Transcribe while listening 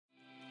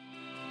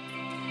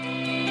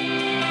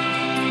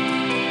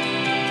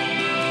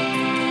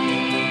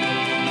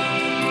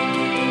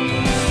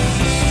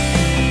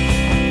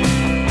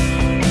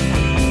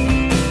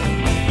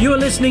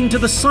listening to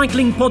the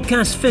Cycling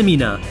Podcast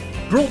Féminin,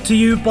 brought to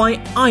you by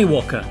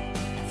iwoca.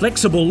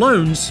 Flexible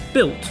loans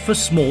built for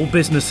small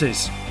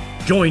businesses.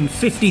 Join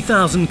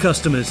 50,000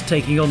 customers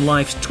taking on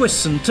life's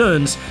twists and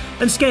turns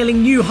and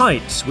scaling new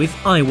heights with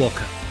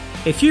iwoca.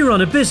 If you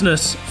run a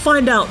business,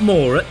 find out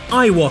more at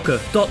iwoca.co.uk.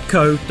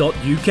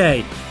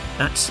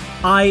 That's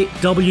iwoca.co.uk.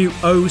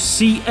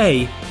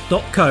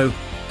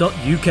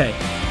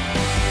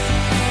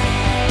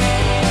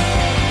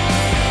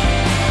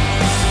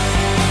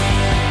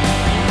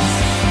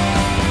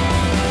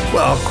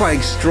 Well, quite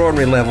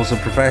extraordinary levels of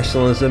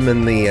professionalism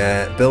in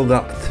the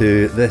build-up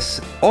to this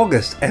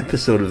August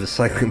episode of the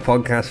Cycling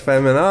Podcast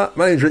Féminin.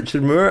 My name's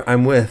Richard Moore.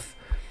 I'm with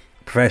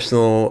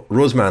professional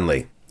Rose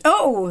Manley.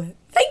 Oh,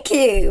 thank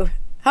you.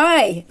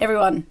 Hi,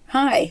 everyone.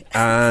 Hi.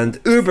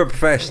 And uber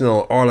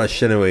professional Orla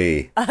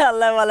Shinaway.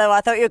 Hello. I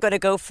thought you were going to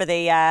go for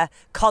the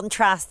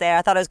contrast there.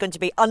 I thought I was going to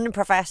be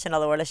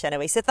unprofessional Orla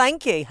Shinaway. So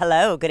thank you.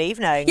 Hello, good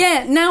evening.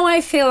 Yeah, now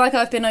I feel like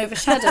I've been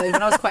overshadowed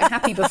when I was quite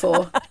happy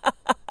before.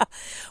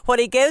 What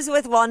he gives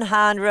with one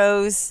hand,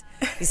 Rose,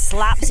 he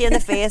slaps you in the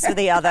face with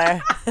the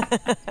other.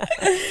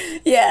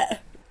 Yeah.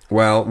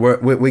 Well,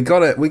 we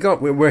got it.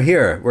 We're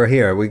here.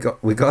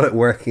 We got it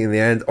working in the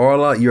end.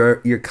 Orla,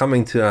 you're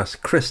coming to us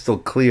crystal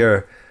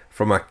clear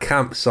from a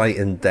campsite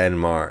in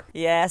Denmark.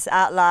 Yes,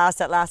 at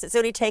last. It's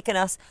only taken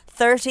us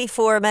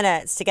 34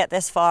 minutes to get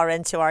this far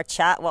into our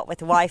chat, what with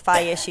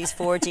Wi-Fi issues,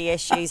 4G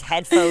issues,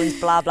 headphones,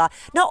 blah, blah.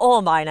 Not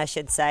all mine, I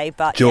should say,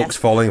 but jokes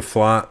falling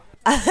flat.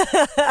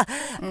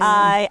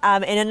 I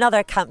am in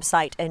another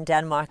campsite in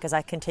Denmark as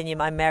I continue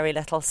my merry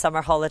little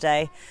summer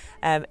holiday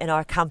in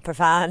our camper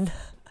van.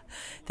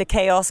 The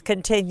chaos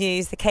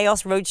continues, the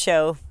Chaos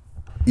Roadshow.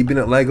 You've been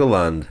at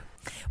Legoland.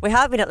 We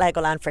have been at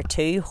Legoland for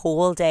 2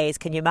 whole days.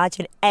 Can you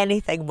imagine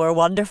anything more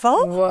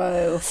wonderful?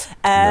 Whoa.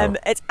 No.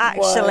 It's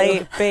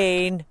actually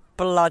been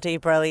bloody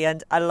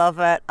brilliant. I love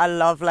it. I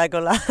love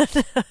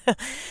Legoland.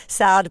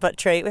 Sad but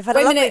true. We've had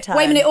a lovely time.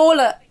 Wait a minute,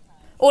 Orla,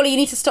 you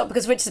need to stop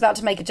because Rich is about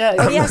to make a joke.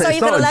 Oh, yeah, so it's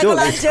you've got a not a joke,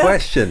 Legoland it's a joke?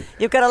 question.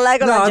 You've got a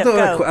Legoland No, I joke. don't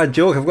have a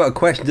joke. I've got a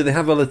question. Do they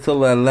have a little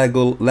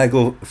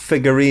Lego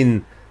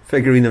figurine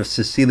of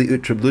Cecilie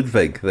Uttrup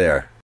Ludwig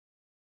there?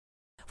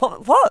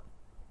 What?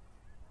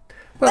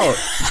 Well,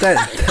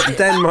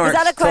 Denmark's Is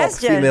that a top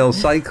question? female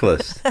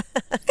cyclist.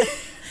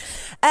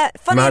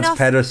 Funny Mads enough,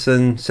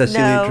 Pedersen, Cecilie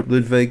Uttrup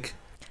Ludwig.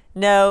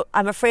 No,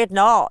 I'm afraid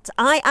not.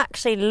 I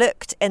actually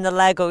looked in the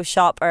Lego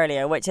shop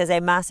earlier, which is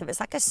it's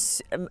like a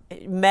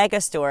mega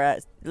store,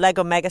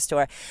 Lego mega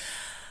store.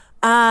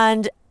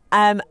 And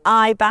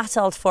I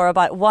battled for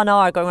about 1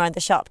 hour going around the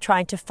shop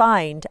trying to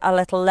find a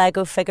little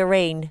Lego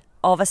figurine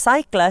of a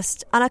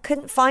cyclist, and I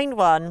couldn't find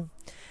one.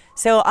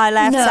 So I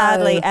left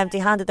sadly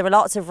empty-handed. There were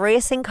lots of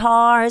racing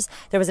cars.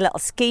 There was a little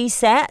ski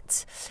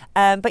set.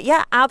 But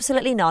yeah,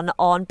 absolutely none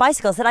on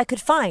bicycles that I could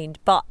find.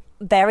 But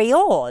very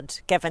odd,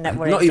 given that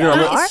we're Not in even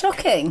Denmark. That is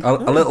shocking. A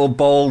little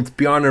bald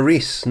Bjarne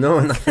Riis. No,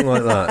 nothing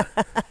like that.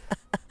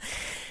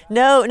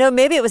 No,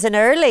 maybe it was an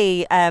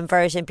early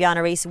version, Bjarne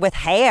Riis, with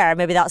hair.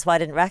 Maybe that's why I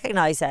didn't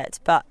recognise it.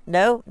 But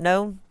no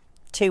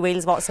 2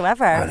 wheels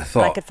whatsoever that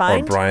I could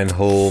find. Or Brian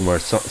Holm or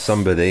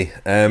somebody.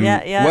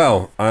 Yeah.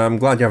 Well, I'm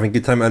glad you're having a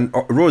good time. And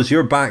Rose,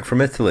 you're back from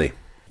Italy.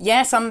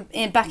 Yes, I'm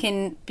back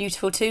in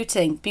beautiful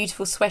Tooting.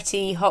 Beautiful,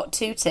 sweaty, hot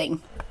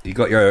Tooting. You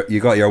got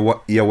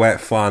your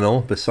wet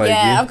flannel beside you.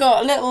 Yeah, I've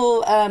got a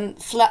little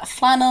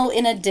flannel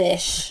in a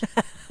dish.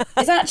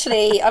 I've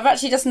actually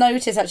just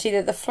noticed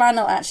that the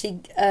flannel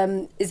actually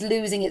is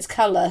losing its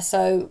colour.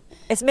 So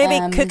it's maybe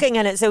cooking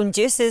in its own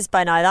juices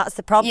by now. That's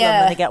the problem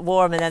when they get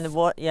warm and then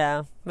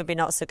maybe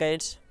not so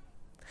good.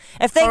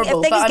 If things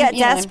get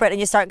desperate and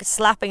you start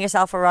slapping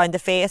yourself around the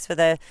face with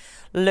a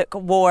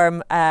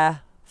lukewarm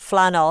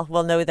flannel,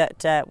 we'll know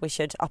that we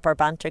should up our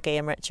banter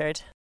game,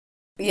 Richard.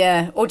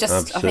 Yeah, or just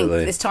Absolutely. I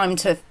think it's time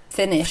to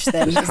finish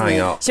then. Just hang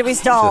up. Should we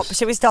stop?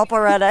 Should we stop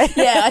already?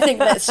 Yeah, I think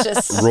let's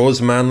just.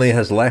 Rose Manley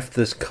has left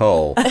this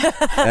call.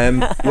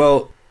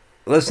 Well,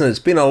 listen, it's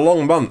been a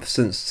long month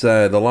since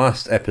the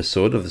last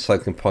episode of the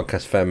Cycling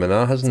Podcast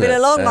Féminin, hasn't it? It's been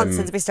a long month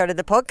since we started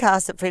the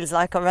podcast, it feels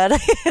like already.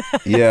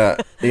 Yeah.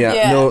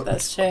 Yeah,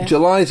 that's true.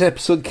 July's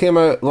episode came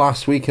out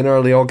last week in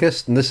early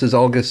August, and this is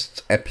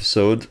August's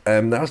episode.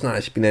 There hasn't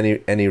actually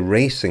been any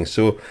racing,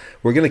 so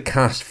we're going to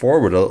cast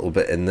forward a little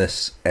bit in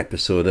this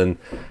episode and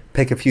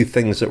pick a few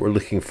things that we're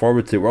looking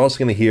forward to. We're also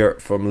going to hear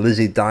from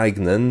Lizzie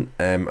Deignan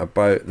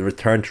about the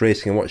return to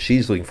racing and what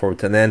she's looking forward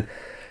to, and then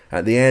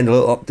at the end, a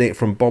little update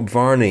from Bob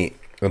Varney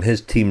on his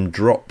team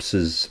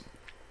Drops'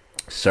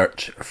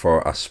 search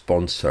for a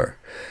sponsor.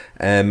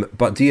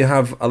 But do you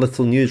have a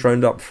little news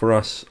roundup for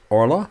us,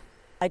 Orla?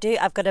 I do.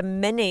 I've got a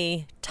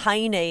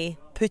tiny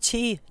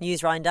petit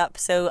news roundup.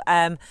 So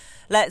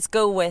let's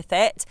go with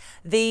it.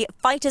 The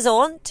fight is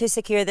on to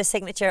secure the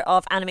signature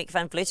of Annemiek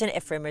van Vleuten,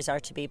 if rumours are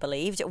to be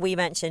believed. We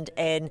mentioned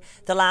in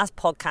the last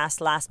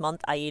podcast last month,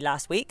 i.e.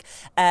 last week,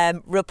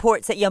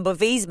 reports that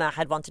Jumbo-Visma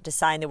had wanted to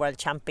sign the world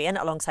champion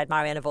alongside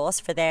Marianne Vos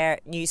for their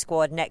new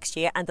squad next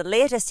year. And the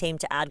latest team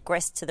to add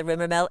grist to the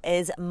rumour mill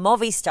is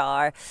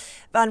Movistar.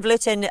 Van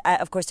Vleuten,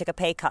 of course, took a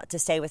pay cut to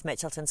stay with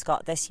Mitchelton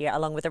Scott this year,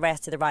 along with the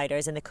rest of the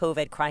riders in the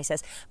COVID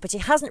crisis. But she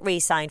hasn't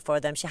re-signed for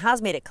them. She has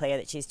made it clear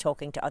that she's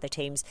talking to other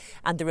teams.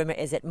 And the rumour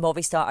is that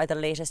Movistar are the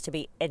latest to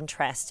be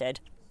interested.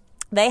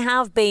 They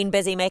have been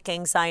busy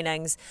making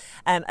signings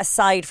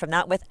aside from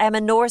that, with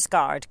Emma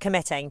Norsgaard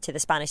committing to the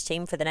Spanish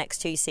team for the next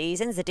 2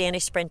 seasons. The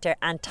Danish sprinter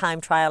and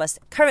time trialist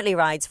currently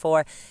rides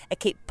for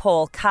Equipe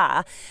Paul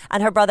K,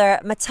 and her brother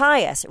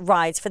Matthias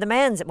rides for the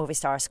men's at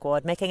Movistar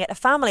squad, making it a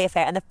family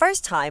affair. And the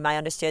first time I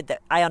understand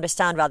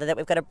that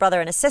we've got a brother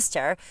and a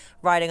sister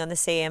riding on the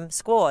same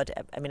squad.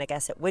 I mean, I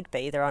guess it would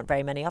be. There aren't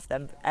very many of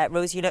them.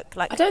 Rose, you look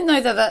like... I don't know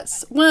that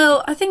that's...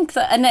 Well, I think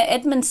that Annette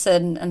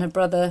Edmondson and her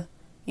brother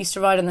used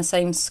to ride on the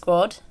same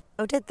squad.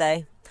 Oh, did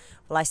they?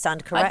 Well, I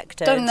stand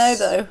corrected. I don't know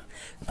though.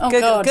 Oh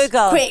Google.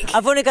 God! Quick!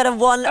 I've only got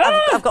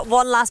I've got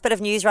one last bit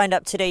of news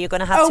roundup to do. You're going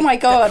to have to. Oh my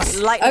God!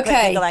 Lightning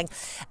quick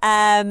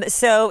Googling.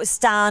 So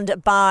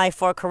stand by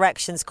for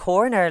corrections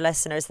corner,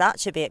 listeners. That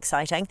should be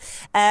exciting.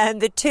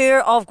 The Tour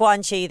of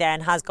Guangxi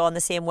then has gone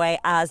the same way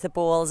as the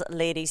Bowls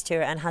Ladies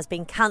Tour and has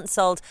been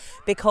cancelled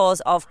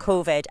because of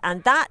COVID.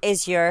 And that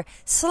is your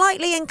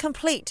slightly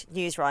incomplete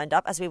news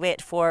roundup as we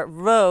wait for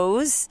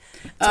Rose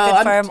to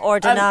confirm or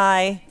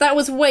deny. That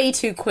was way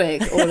too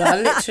quick, Orla.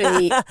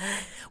 Literally.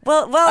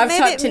 Well, I've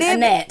typed in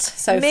Annette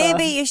so far.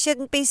 Maybe you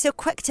shouldn't be so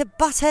quick to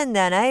butt in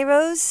then, eh,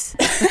 Rose?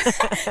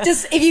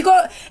 Just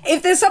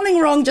if there's something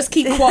wrong, just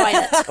keep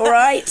quiet, all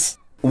right?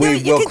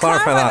 We will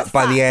clarify that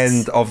by the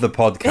end of the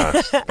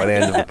podcast. By the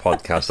end of the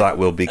podcast, that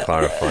will be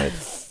clarified.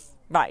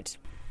 Right.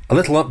 A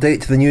little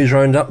update to the news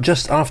roundup.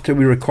 Just after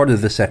we recorded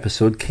this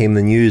episode came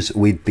the news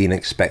we'd been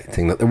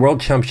expecting, that the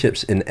World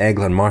Championships in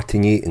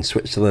Aigle-en-Martigny in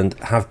Switzerland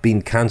have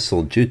been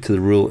cancelled due to the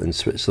rule in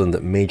Switzerland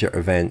that major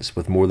events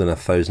with more than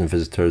 1,000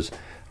 visitors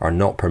are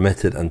not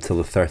permitted until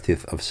the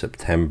 30th of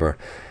September.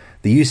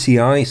 The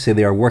UCI say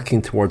they are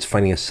working towards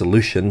finding a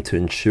solution to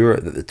ensure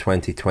that the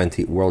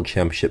 2020 World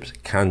Championships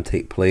can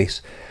take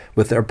place,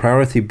 with their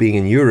priority being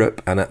in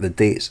Europe and at the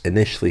dates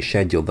initially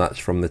scheduled. That's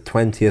from the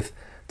 20th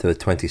to the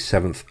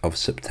 27th of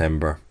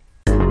September.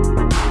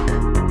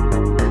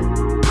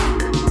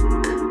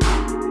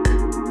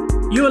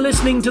 You are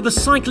listening to the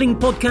Cycling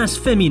Podcast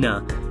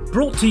Féminin,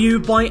 brought to you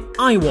by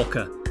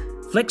iwoca,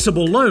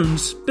 flexible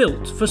loans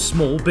built for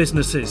small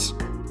businesses.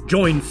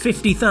 Join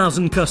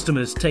 50,000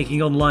 customers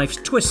taking on life's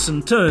twists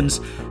and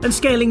turns and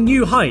scaling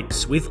new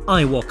heights with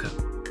iwoca.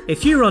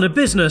 If you run a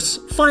business,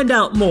 find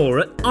out more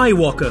at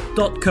iwoca.co.uk.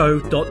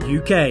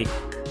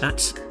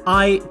 That's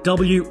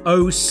iwoca.co.uk.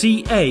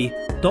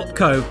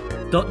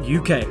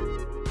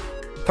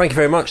 Thank you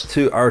very much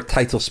to our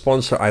title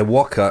sponsor,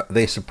 iwoca.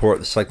 They support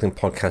the Cycling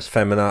Podcast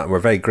Féminin, and we're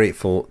very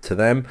grateful to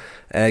them.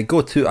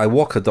 Go to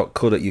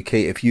iwoca.co.uk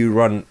if you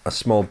run a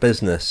small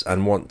business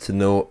and want to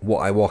know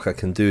what iwoca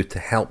can do to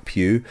help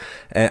you.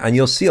 And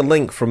you'll see a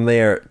link from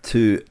there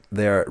to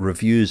their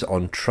reviews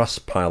on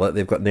Trustpilot.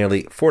 They've got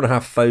nearly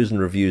 4,500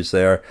 reviews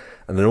there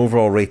and an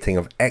overall rating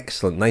of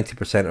excellent.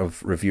 90%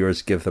 of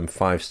reviewers give them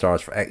 5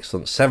 stars for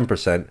excellent,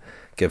 7%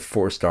 give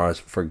 4 stars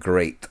for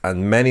great.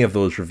 And many of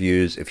those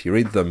reviews, if you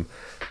read them,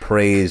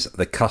 praise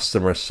the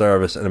customer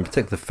service, and in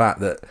particular the fact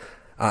that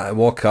at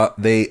iwoca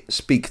they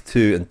speak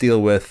to and deal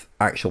with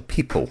actual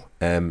people.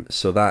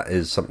 So that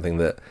is something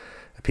that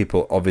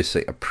people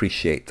obviously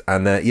appreciate.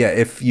 And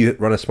if you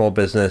run a small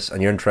business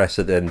and you're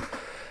interested in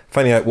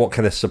finding out what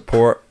kind of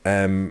support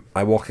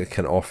iwoca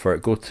can offer,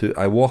 go to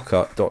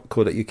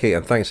iwoca.co.uk.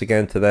 And thanks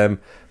again to them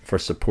for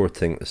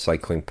supporting the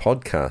Cycling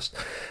Podcast.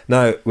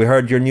 Now, we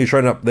heard your news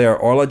roundup there,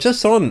 Orla,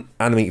 just on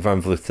Annemiek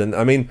van Vleuten.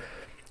 I mean,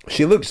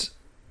 she looks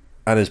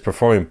and is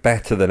performing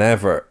better than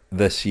ever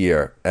this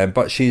year,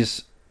 but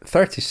she's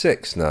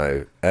 36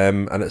 now,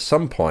 and at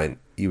some point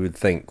you would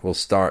think will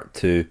start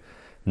to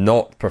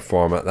not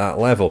perform at that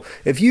level.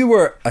 If you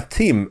were a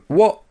team,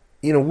 what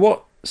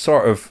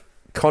sort of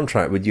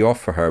contract would you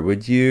offer her?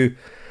 Would you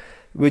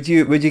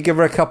give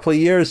her a couple of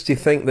years? Do you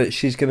think that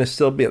she's going to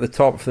still be at the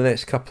top for the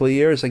next couple of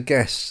years? I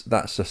guess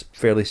that's a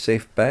fairly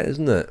safe bet,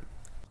 isn't it?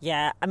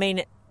 Yeah, I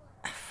mean,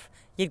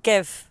 you'd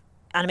give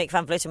Annemiek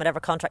van Vleuten whatever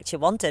contract she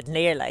wanted,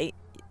 nearly.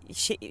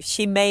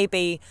 She may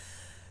be,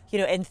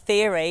 in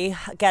theory,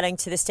 getting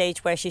to the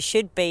stage where she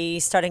should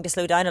be starting to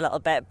slow down a little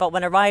bit. But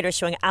when a rider's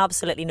showing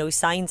absolutely no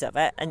signs of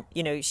it, and,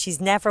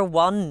 she's never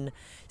won...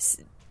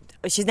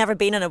 She's never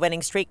been on a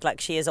winning streak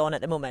like she is on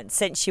at the moment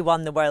since she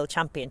won the World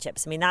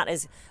Championships. I mean, that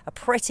is a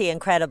pretty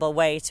incredible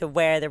way to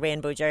wear the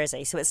rainbow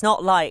jersey. So it's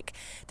not like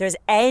there's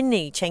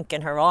any chink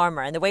in her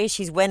armour. And the way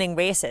she's winning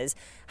races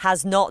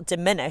has not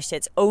diminished.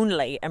 It's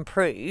only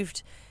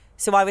improved.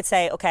 So I would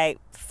say, okay,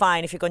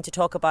 fine, if you're going to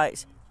talk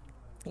about,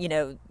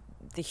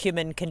 the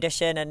human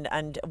condition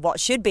and what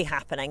should be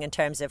happening in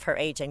terms of her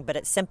aging, but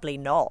it's simply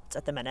not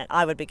at the minute.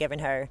 I would be giving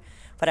her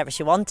whatever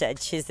she wanted.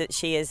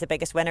 She is the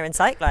biggest winner in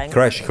cycling.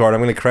 Correction, Cord.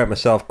 I'm going to correct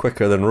myself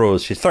quicker than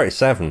Rose. She's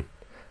 37.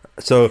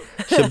 So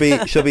she'll be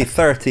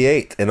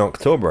 38 in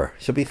October.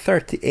 She'll be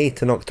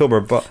 38 in October,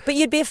 but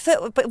you'd be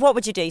but what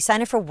would you do? Sign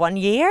her for 1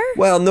 year?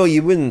 Well, no,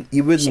 you wouldn't.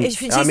 She's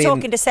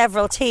talking to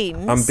several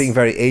teams. I'm being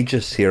very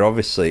ageist here.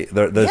 Obviously,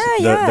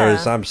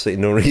 there's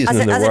absolutely no reason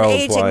in the world why.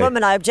 As an aging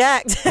woman, I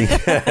object.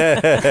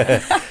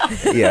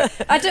 Yeah,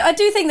 I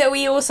do think that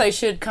we also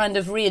should kind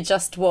of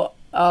readjust what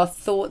our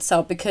thoughts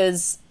are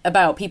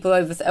about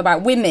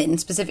women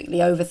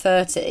specifically over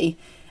 30,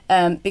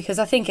 because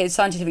I think it's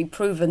scientifically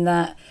proven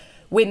that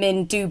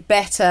women do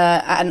better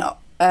at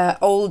an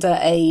older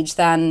age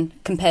than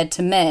compared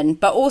to men.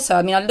 But also,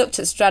 I mean, I looked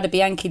at Strade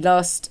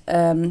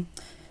Bianche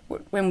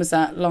when was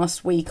that?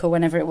 Last week or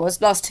whenever it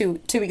was, last two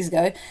weeks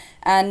ago,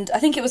 and I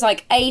think it was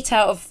like 8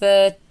 out of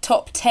the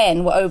top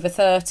 10 were over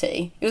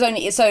 30. It was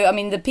only so. I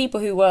mean, the people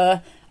who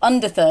were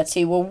under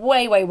 30 were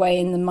way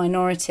in the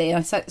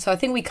minority. So I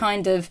think we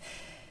kind of,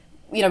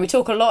 you know, we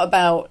talk a lot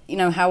about, you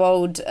know, how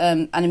old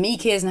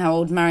Annemiek is and how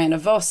old Marianne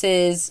Vos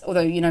is, although,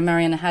 you know,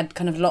 Marianne had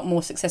kind of a lot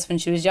more success when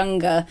she was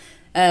younger.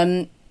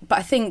 But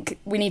I think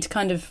we need to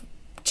kind of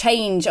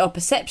change our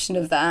perception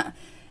of that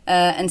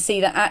and see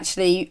that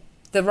actually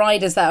the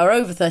riders that are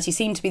over 30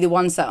 seem to be the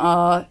ones that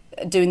are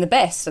doing the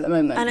best at the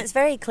moment. And it's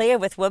very clear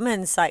with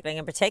women's cycling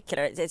in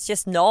particular, it's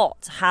just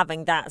not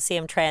having that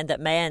same trend that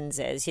men's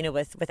is, you know,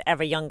 with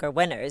ever younger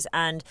winners.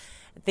 And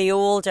the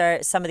older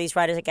some of these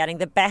riders are getting,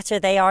 the better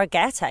they are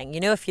getting. You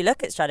know, if you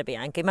look at Strade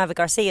Bianche, Maeva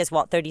Garcia is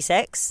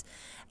 36?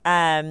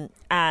 And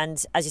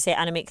as you say,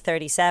 Annemiek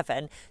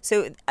 37.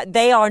 So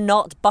they are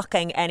not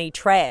bucking any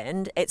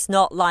trend. It's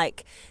not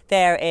like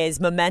there is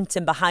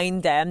momentum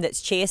behind them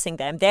that's chasing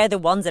them. They're the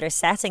ones that are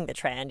setting the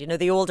trend. You know,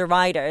 the older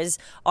riders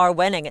are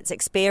winning. It's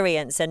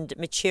experience and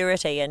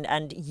maturity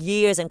and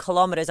years and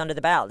kilometres under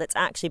the belt that's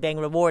actually being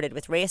rewarded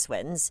with race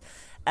wins.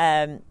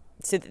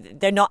 So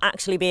they're not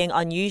actually being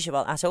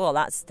unusual at all.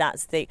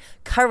 That's the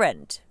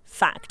current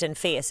fact and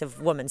face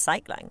of women's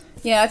cycling.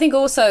 Yeah, I think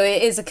also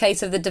it is a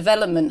case of the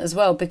development as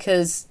well,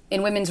 because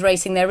in women's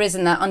racing there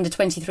isn't that under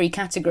 23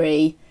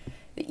 category.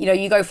 You know,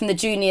 you go from the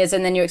juniors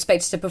and then you're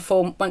expected to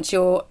perform once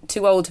you're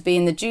too old to be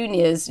in the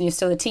juniors and you're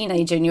still a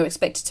teenager and you're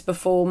expected to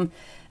perform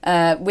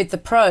with the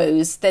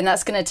pros. Then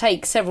that's going to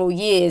take several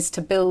years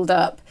to build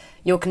up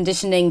your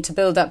conditioning, to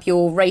build up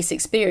your race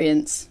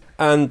experience.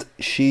 And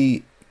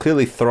she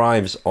clearly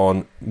thrives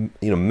on,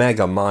 you know,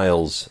 mega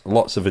miles,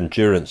 lots of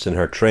endurance in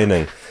her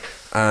training.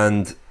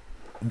 And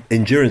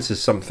endurance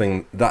is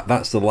something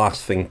that's the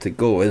last thing to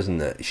go,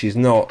 isn't it? She's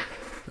not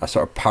a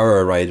sort of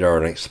power rider or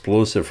an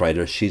explosive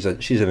rider. She's an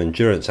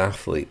endurance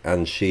athlete,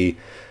 and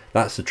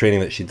that's the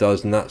training that she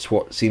does, and that's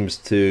what seems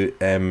to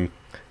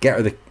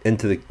get her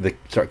into the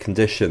sort of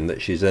condition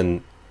that she's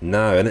in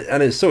now.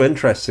 And it's so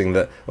interesting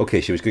that, okay,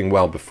 she was going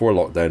well before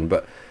lockdown,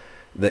 but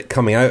that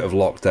coming out of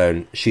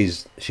lockdown,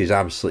 she's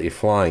absolutely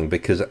flying,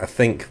 because I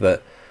think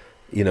that,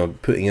 you know,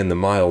 putting in the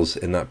miles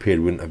in that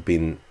period wouldn't have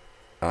been.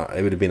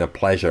 It would have been a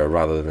pleasure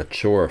rather than a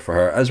chore for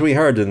her. As we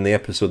heard in the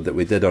episode that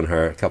we did on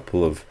her a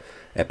couple of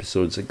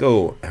episodes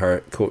ago, her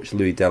coach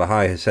Louis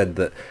Delahaye has said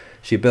that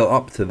she built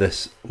up to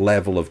this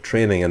level of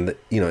training, and that,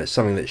 you know, it's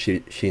something that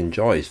she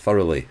enjoys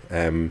thoroughly.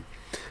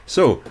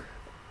 So,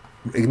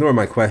 ignore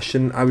my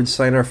question. I would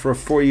sign her for a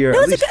 4 year,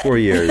 at least 4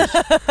 years.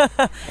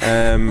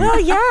 Well,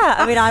 yeah.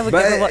 I mean, I would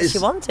give her what she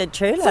wanted.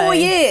 Truly, 4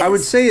 years. I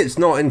would say it's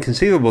not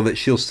inconceivable that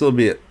she'll still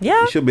be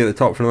she'll be at the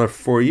top for another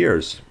 4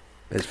 years.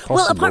 It's possible.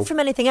 Well, apart from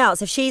anything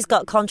else, if she's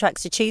got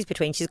contracts to choose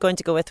between, she's going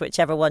to go with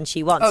whichever one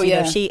she wants. Oh,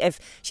 yeah. If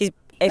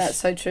that's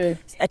so true.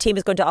 A team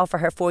is going to offer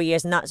her 4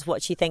 years, and that's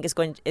what she thinks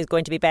is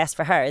going to be best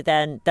for her,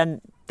 then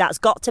that's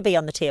got to be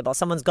on the table.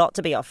 Someone's got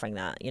to be offering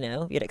that. You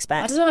know, you'd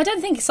expect. I don't know. I don't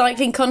think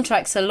cycling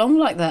contracts are long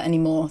like that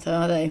anymore, though,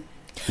 are they?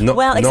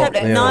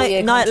 Except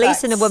now at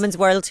least in the Women's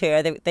World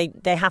Tour,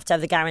 they have to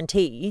have the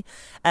guarantee.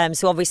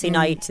 So obviously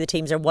now the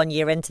teams are 1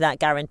 year into that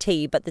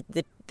guarantee, but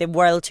the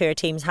World Tour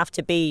teams have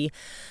to be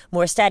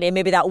more steady, and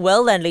maybe that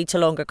will then lead to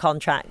longer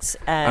contracts.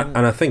 And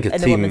I think a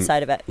team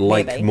side of it,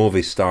 like maybe.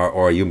 Movistar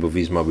or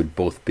Jumbo-Visma would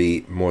both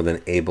be more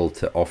than able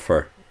to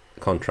offer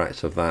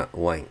contracts of that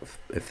length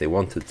if they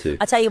wanted to.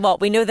 I tell you what,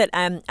 we know that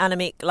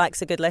Annemiek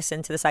likes a good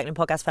listen to the Cycling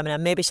Podcast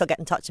Féminin. Maybe she'll get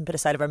in touch and put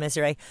us out of our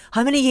misery.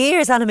 How many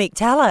years, Annemiek?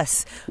 Tell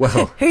us.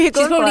 Well, who are you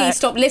going she's probably for?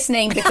 stopped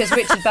listening because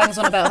Richard bangs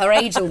on about her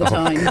age all the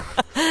time.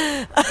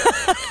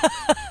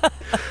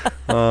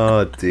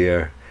 Oh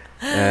dear.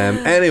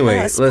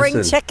 Anyway, spring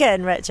listen.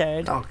 chicken,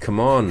 Richard. Oh, come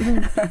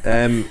on.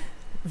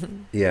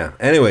 Yeah.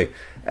 Anyway,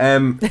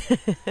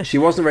 she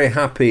wasn't very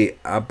happy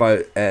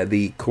about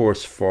the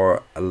course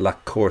for La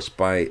Course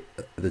by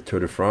the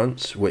Tour de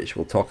France, which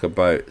we'll talk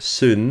about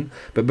soon.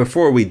 But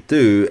before we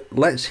do,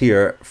 let's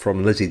hear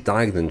from Lizzie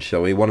Deignan,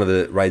 shall we? One of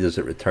the riders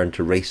that returned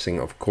to racing,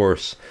 of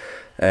course,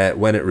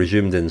 when it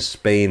resumed in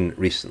Spain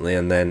recently,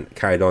 and then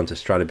carried on to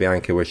Strade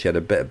Bianche, where she had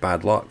a bit of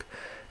bad luck.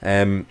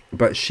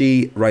 But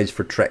she rides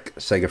for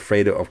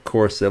Trek-Segafredo. Of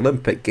course, the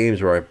Olympic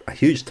Games were a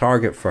huge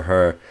target for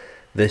her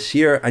this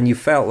year, and you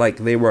felt like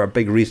they were a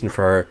big reason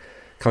for her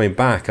coming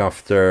back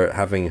after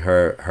having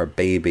her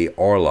baby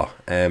Orla.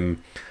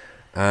 And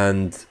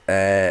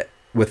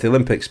with the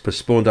Olympics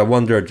postponed, I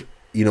wondered,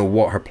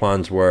 what her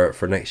plans were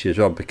for next year as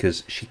well,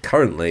 because she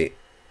currently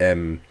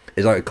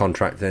is out of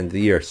contract at the end of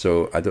the year,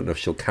 so I don't know if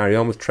she'll carry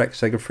on with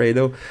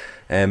Trek-Segafredo.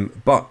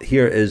 But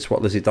here is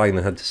what Lizzie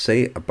Deignan had to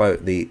say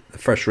about the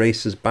first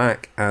races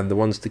back and the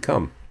ones to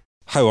come.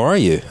 How are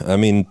you? I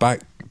mean,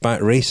 back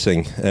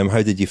racing.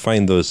 How did you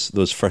find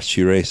those first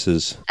few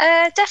races?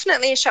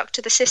 Definitely a shock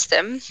to the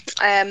system,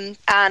 and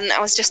I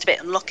was just a bit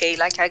unlucky.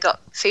 Like, I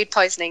got food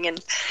poisoning in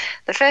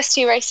the first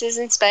 2 races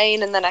in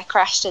Spain, and then I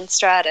crashed in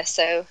Strada,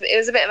 so it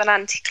was a bit of an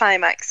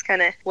anticlimax,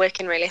 kind of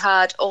working really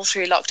hard all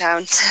through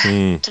lockdown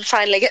to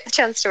finally get the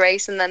chance to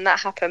race, and then that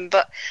happened.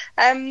 But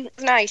it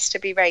was nice to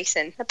be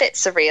racing. A bit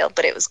surreal,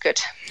 but it was good.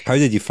 How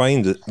did you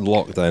find the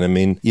lockdown? I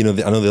mean, I know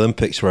the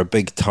Olympics were a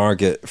big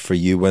target for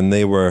you when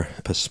they were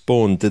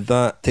postponed. Did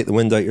that take the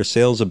wind out your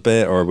sails a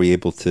bit, or were you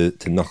able to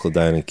knuckle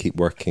down and keep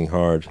working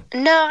hard?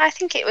 No, I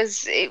think it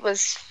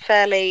was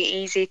fairly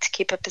easy to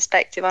keep a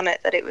perspective on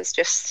it, that it was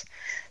just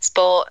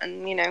sport,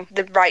 and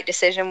the right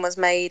decision was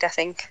made. I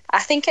think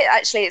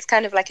it's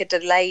kind of like a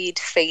delayed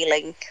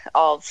feeling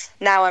of,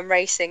 now I'm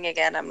racing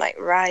again, I'm like,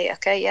 right,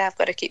 okay, yeah, I've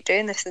got to keep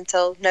doing this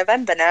until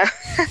November now.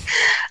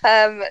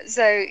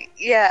 So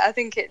yeah, I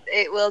think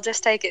it will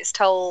just take its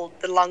toll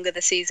the longer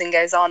the season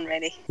goes on,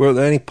 really. Were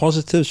there any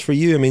positives for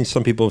you? I mean,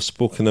 some people have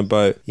spoken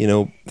about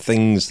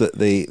things that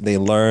they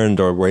learned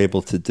or were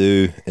able to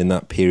do in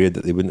that period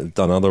that they wouldn't have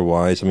done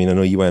otherwise. I mean, I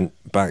know you went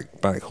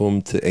back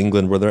home to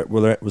England.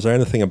 Was there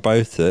anything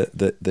about it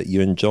that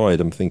you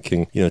enjoyed? I'm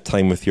thinking,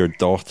 time with your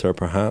daughter,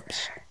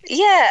 perhaps.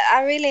 Yeah,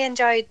 I really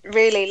enjoyed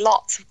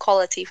lots of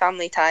quality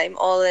family time.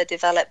 Orla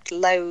developed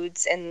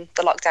loads in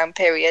the lockdown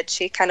period.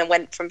 She kind of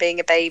went from being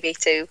a baby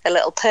to a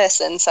little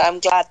person, so I'm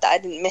glad that I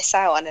didn't miss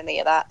out on any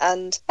of that.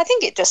 And I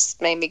think it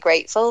just made me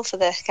grateful for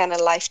the kind of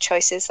life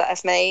choices that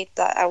I've made,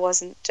 that I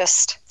wasn't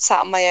just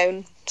sat on my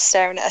own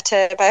staring at a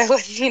turbo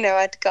and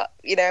I'd got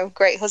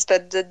great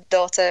husband and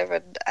daughter,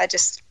 and I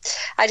just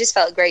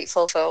felt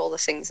grateful for all the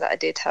things that I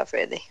did have,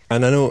 really.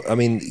 And I know, I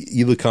mean,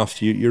 you look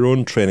after your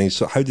own training,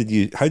 so how did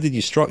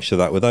you structure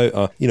that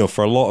without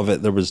for a lot of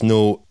it there was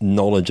no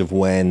knowledge of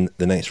when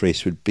the next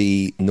race would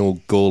be, no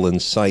goal in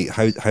sight.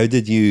 How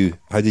did you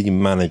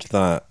manage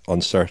that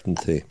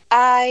uncertainty?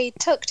 I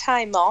took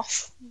time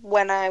off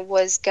when I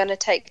was going to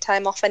take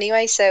time off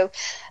anyway, so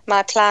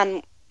my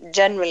plan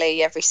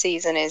generally every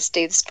season is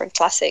do the Spring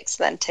Classics,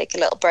 then take a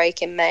little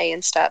break in May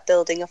and start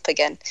building up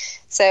again.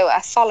 So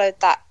I followed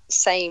that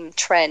same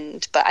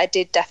trend, but I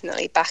did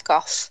definitely back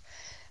off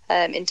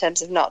in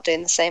terms of not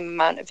doing the same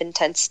amount of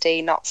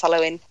intensity, not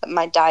following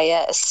my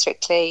diet as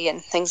strictly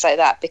and things like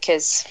that,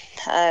 because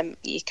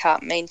you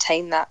can't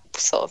maintain that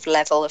sort of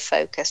level of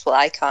focus. Well,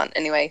 I can't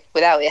anyway,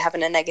 without it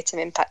having a negative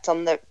impact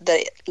on the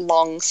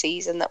long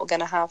season that we're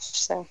going to have.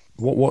 So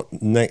what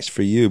next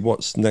for you?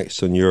 What's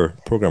next on your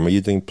programme? Are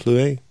you doing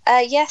Plouay?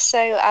 Yes, so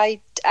I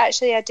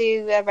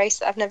do a race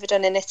that I've never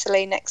done in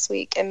Italy next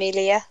week,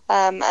 Emilia,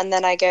 and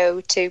then I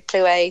go to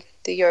Plouay,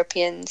 the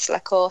Europeans, La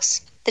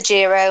Course, the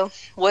Giro,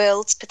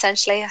 Worlds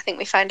potentially. I think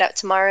we find out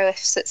tomorrow if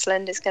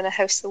Switzerland is going to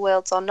host the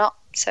Worlds or not.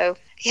 So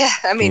yeah,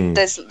 I mean,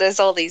 there's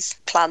all these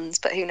plans,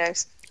 but who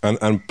knows? And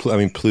I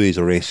mean, Plouay is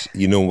a race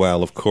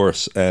well, of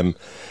course.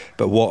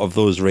 But what of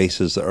those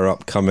races that are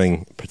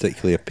upcoming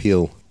particularly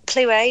appeal?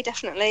 Plouay,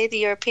 definitely. The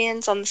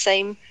Europeans on the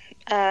same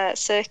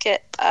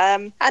circuit,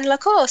 and La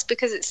Course,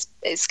 because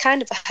it's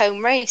kind of a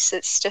home race.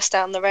 It's just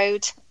down the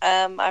road.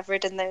 I've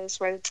ridden those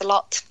roads a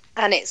lot,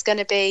 and it's going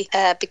to be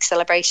a big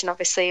celebration,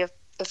 obviously, of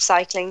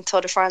cycling.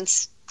 Tour de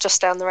France just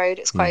down the road.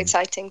 It's quite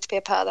exciting to be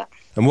a part of that.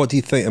 And what do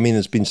you think? I mean,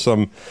 there's been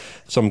some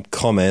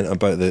comment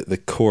about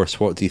the course.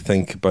 What do you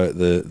think about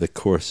the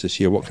course this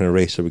year? What kind of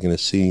race are we going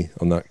to see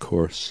on that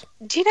course?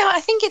 Do you know, I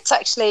think it's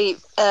actually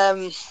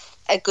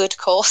a good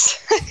course,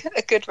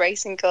 a good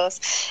racing course.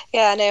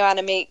 Yeah, I know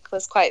Annemiek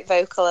was quite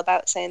vocal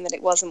about saying that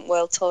it wasn't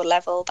World Tour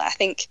level, but I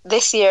think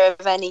this year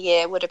of any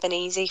year would have been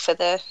easy for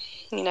the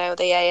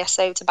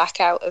ASO to back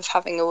out of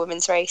having a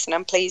women's race, and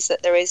I'm pleased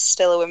that there is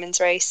still a women's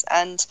race.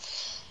 And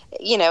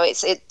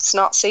it's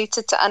not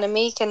suited to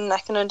Annemiek, and I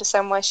can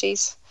understand why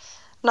she's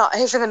not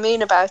over the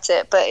moon about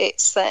it, but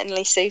it's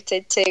certainly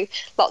suited to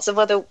lots of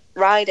other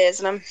riders,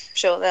 and I'm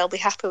sure they'll be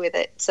happy with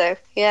it. So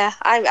yeah,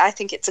 I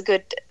think it's a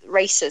good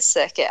racers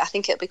circuit. I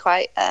think it'll be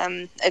quite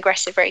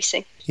aggressive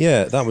racing.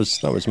 Yeah, that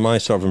was my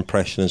sort of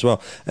impression as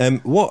well.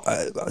 There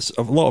was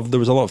a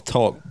lot of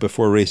talk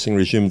before racing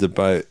resumed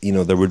about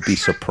there would be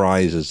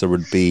surprises, there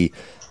would be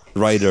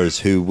riders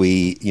who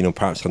we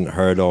perhaps hadn't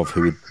heard of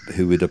who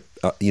would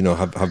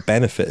have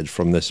benefited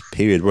from this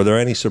period. Were there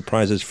any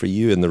surprises for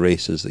you in the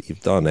races that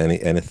you've done?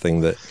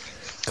 Anything that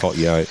caught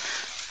you out?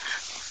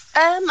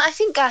 I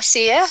think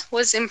Garcia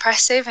was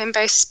impressive in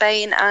both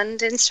Spain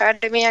and in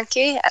Strade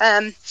Bianchi.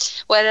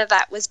 Whether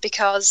that was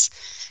because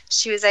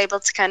she was able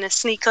to kind of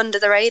sneak under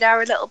the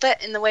radar a little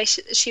bit in the way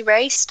she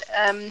raced.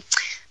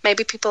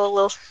 Maybe people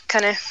will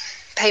kind of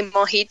pay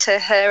more heed to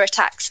her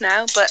attacks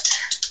now. But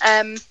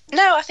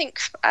no, I think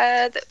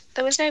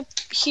there was no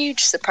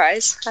huge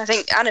surprise. I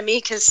think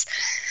Annemiek is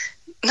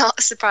not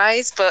a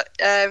surprise, but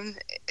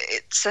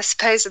it's, I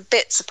suppose, a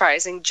bit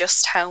surprising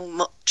just how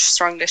much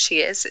stronger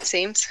she is, it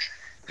seems.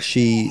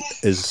 She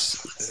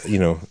is,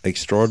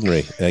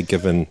 extraordinary,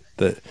 given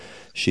that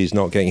she's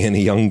not getting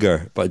any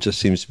younger, but just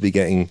seems to be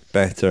getting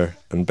better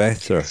and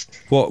better.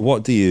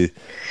 What do you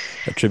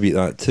attribute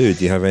that to?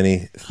 Do you have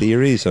any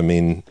theories? I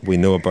mean, we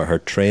know about her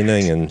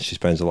training and she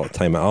spends a lot of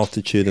time at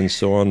altitude and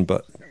so on,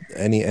 but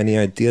any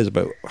ideas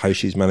about how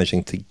she's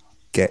managing to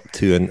get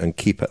to and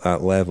keep at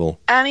that level?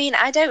 I mean,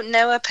 I don't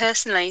know her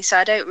personally, so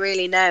I don't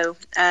really know.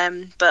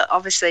 But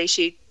obviously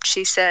she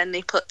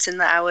certainly puts in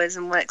the hours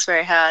and works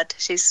very hard.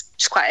 She's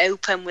quite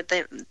open with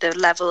the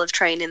level of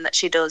training that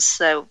she does.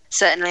 So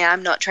certainly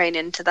I'm not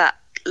training to that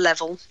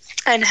level.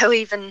 I know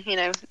even,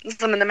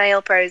 some of the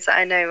male pros that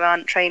I know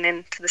aren't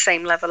training to the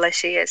same level as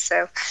she is.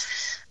 So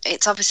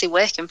it's obviously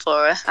working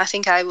for her. I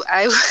think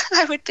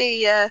I would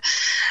be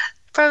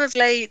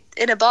probably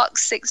in a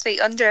box 6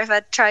 feet under if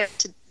I'd tried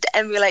to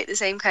emulate the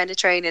same kind of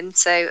training.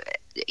 So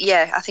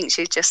yeah, I think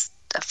she's just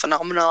a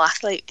phenomenal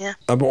athlete. Yeah.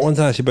 I want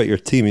to ask you about your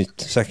team.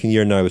 Second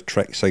year now with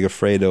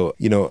Trek-Segafredo.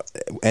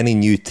 Any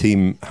new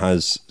team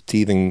has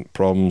teething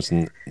problems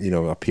and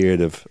a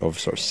period of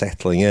sort of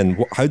settling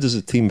in. How does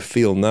the team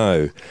feel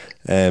now?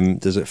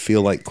 Does it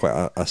feel like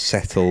quite a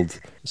settled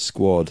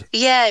squad?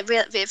 Yeah,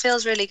 it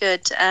feels really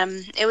good.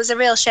 It was a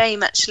real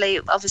shame, actually.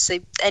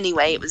 Obviously,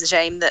 anyway, it was a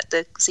shame that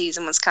the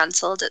season was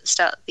cancelled at the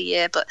start of the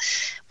year, but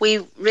we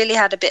really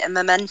had a bit of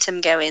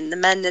momentum going. The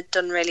men had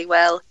done really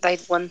well.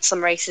 They'd won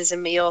some races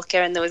in Mallorca,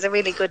 and there was a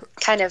really good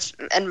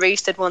and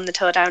Ruth had won the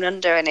Tour Down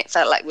Under, and it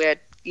felt like we were,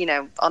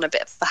 on a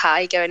bit of a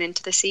high going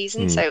into the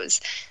season. So it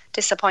was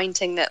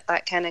disappointing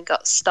that kind of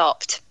got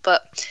stopped.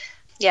 But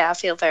yeah, I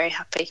feel very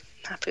happy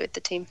with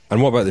the team.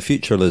 And what about the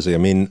future, Lizzie? I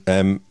mean,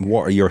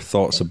 what are your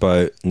thoughts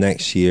about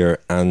next year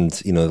and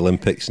the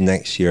Olympics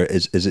next year?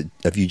 Is it,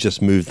 have you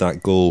just moved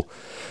that goal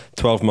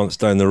 12 months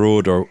down the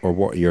road, or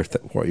what are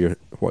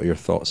your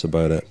thoughts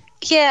about it?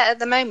 Yeah, at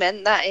the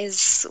moment that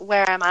is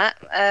where I'm at.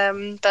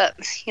 But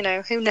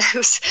who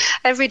knows?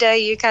 Every day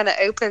you kind of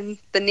open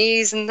the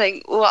news and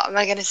think, what am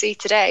I going to see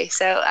today?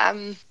 So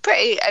I'm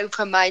pretty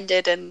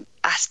open-minded and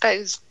I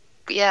suppose,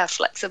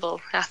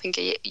 flexible. I think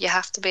you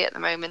have to be at the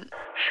moment.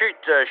 Chute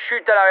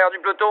à l'arrière du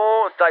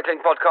peloton, Cycling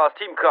Podcast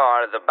team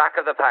car at the back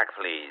of the pack,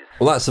 please.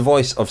 Well, that's the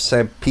voice of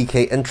Seb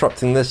PK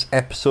interrupting this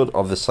episode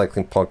of the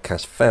Cycling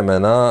Podcast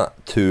Féminin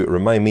to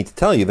remind me to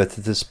tell you that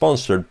it is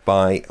sponsored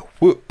by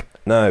Whoop.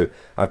 Now,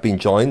 I've been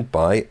joined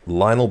by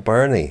Lionel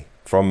Burney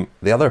from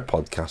the other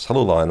podcast.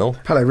 Hello, Lionel.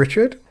 Hello,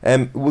 Richard.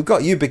 We've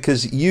got you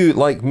because you,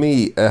 like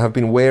me, have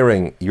been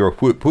wearing your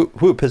Whoop.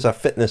 Whoop is a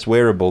fitness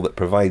wearable that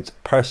provides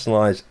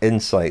personalised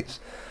insights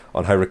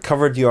on how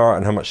recovered you are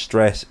and how much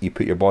stress you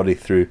put your body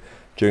through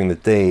during the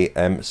day,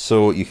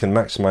 so you can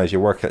maximise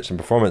your workouts and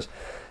performance.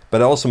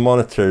 But it also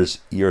monitors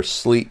your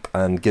sleep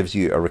and gives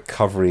you a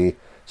recovery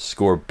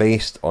score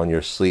based on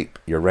your sleep,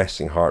 your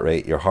resting heart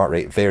rate, your heart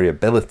rate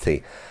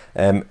variability.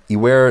 You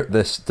wear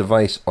this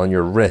device on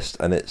your wrist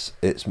and it's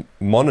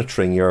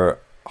monitoring your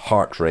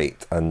heart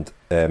rate and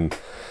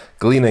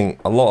gleaning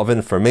a lot of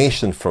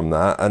information from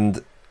that.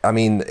 And I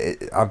mean,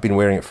 I've been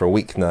wearing it for a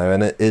week now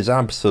and it is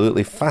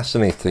absolutely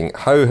fascinating.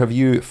 How have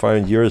you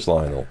found yours,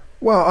 Lionel?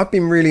 Well, I've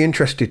been really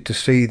interested to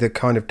see the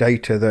kind of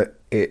data that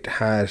it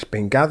has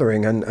been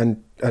gathering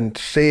and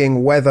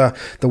seeing whether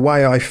the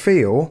way I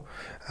feel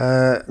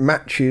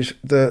matches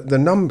the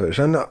numbers,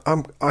 and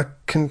I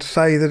can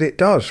say that it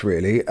does,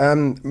 really.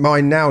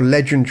 My now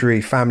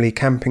legendary family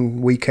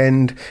camping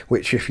weekend,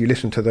 which if you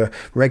listen to the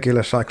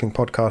regular cycling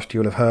podcast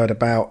you'll have heard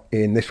about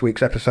in this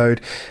week's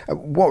episode,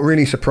 what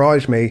really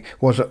surprised me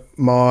was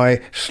my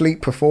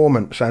sleep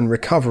performance and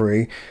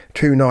recovery.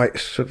 2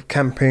 nights of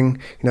camping,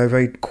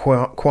 very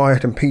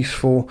quiet and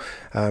peaceful,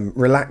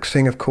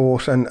 relaxing, of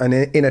course, and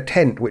in a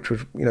tent which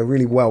was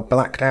really well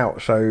blacked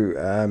out. So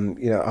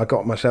I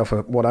got myself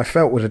what I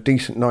felt was a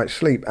decent night's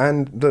sleep,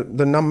 and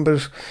the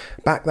numbers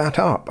back that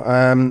up.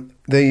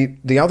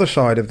 The other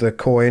side of the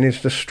coin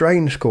is the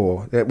strain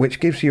score,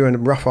 which gives you a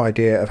rough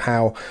idea of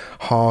how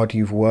hard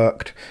you've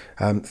worked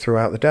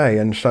throughout the day.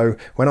 And so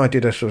when I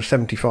did a sort of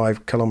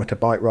 75-kilometre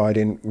bike ride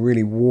in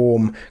really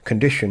warm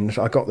conditions,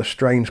 I got the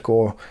strain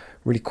score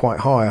really quite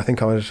high. I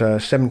think I was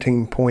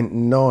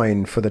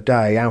 17.9 for the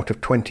day out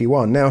of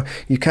 21. Now,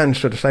 you can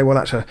sort of say, well,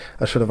 that's a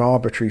sort of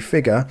arbitrary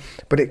figure,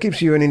 but it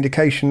gives you an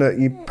indication that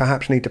you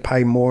perhaps need to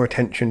pay more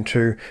attention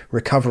to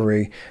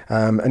recovery,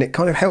 and it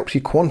kind of helps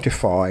you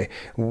quantify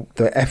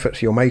the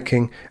efforts you're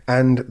making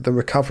and the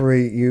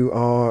recovery you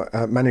are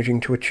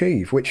managing to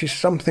achieve, which is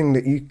something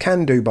that you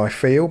can do by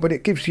feel, but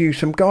it gives you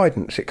some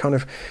guidance. It kind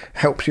of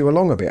helps you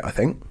along a bit, I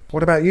think.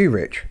 What about you,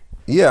 Rich?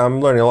 Yeah, I'm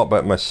learning a lot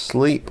about my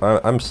sleep.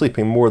 I'm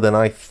sleeping more than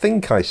I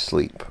think I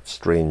sleep,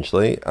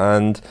 strangely,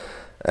 and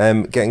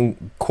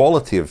getting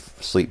quality of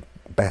sleep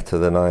better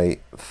than I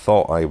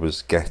thought I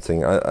was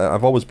getting.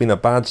 I've always been a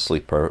bad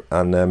sleeper,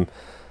 and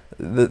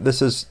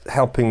this is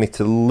helping me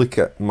to look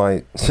at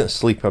my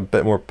sleep a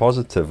bit more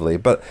positively.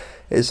 But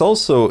it's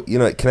also,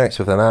 it connects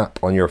with an app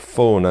on your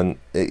phone, and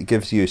it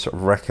gives you sort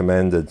of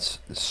recommended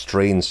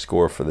strain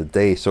score for the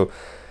day. So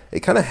it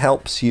kind of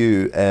helps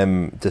you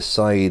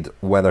decide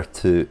whether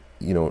to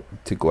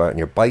go out on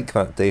your bike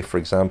that day, for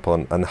example,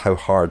 and how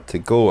hard to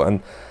go.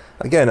 And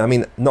again, I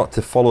mean, not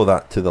to follow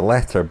that to the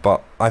letter,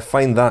 but I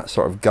find that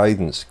sort of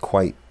guidance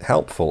quite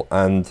helpful.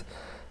 And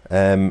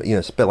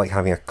it's a bit like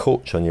having a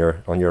coach on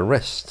your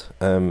wrist.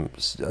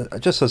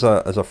 Just as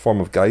a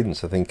form of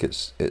guidance, I think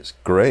it's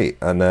great.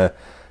 And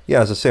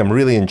as I say, I'm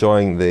really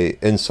enjoying the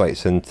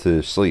insights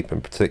into sleep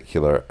in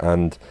particular,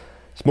 and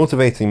it's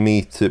motivating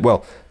me to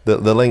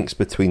the links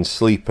between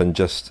sleep and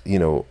just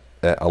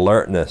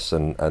alertness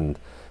and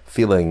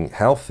feeling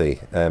healthy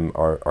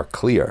are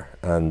clear,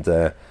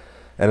 and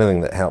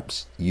anything that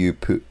helps you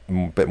put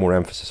a bit more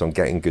emphasis on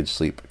getting good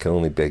sleep can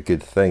only be a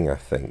good thing, I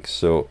think.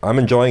 So I'm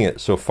enjoying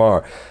it so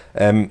far.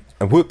 And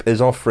Whoop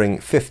is offering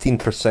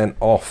 15%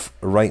 off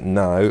right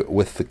now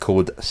with the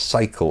code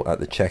CYCLE at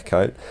the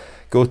checkout.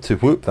 Go to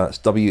Whoop, that's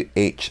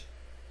WHOOP.com,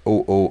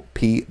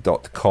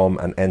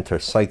 and enter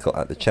CYCLE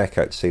at the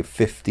checkout to save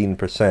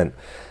 15%.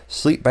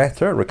 Sleep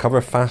better,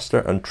 recover faster,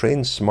 and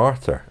train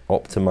smarter.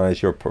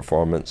 Optimize your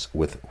performance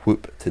with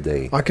Whoop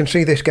today. I can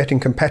see this getting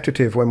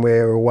competitive when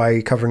we're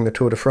away covering the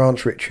Tour de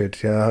France, Richard.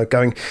 I'm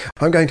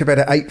going to bed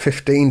at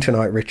 8:15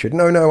 tonight, Richard.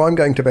 No, I'm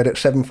going to bed at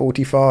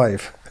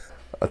 7:45.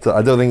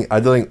 I don't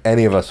think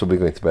any of us will be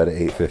going to bed at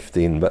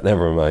 8:15, but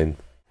never mind.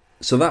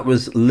 So that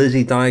was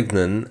Lizzie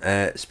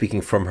Deignan speaking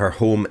from her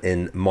home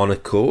in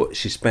Monaco.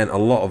 She spent a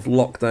lot of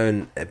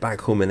lockdown back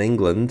home in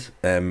England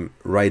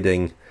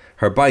riding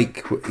her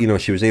bike.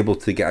 She was able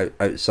to get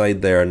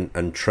outside there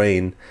and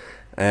train.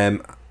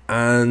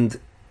 And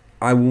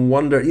I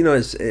wonder,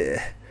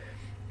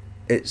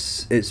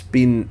 it's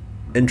been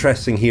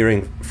interesting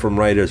hearing from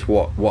riders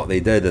what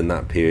they did in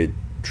that period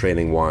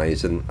training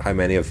wise, and how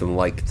many of them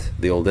liked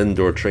the old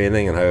indoor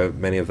training, and how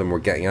many of them were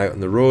getting out on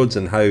the roads,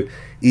 and how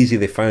easy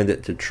they found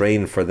it to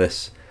train for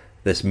this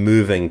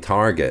moving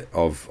target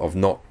of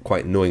not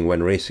quite knowing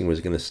when racing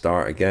was going to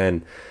start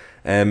again.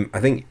 I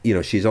think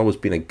she's always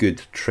been a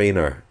good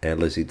trainer.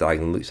 Lizzie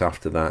Deignan looks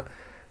after that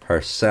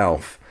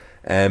herself,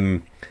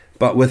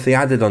 but with the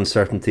added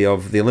uncertainty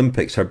of the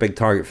Olympics, her big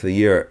target for the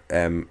year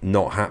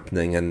not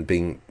happening and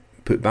being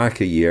put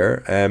back a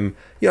year,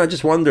 I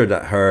just wondered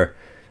at her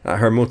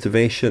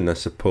motivation, I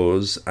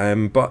suppose.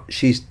 But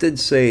she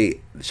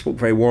spoke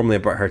very warmly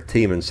about her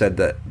team and said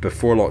that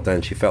before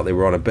lockdown she felt they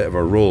were on a bit of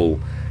a roll,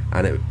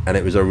 and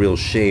it was a real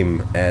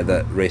shame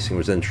that racing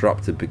was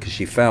interrupted, because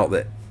she felt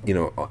that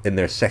in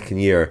their second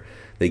year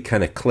they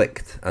kind of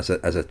clicked as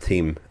a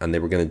team, and they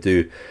were going to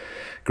do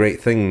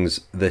great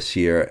things this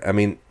year. I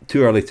mean,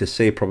 too early to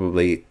say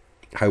probably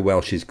how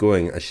well she's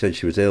going. As she said,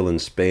 she was ill in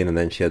Spain, and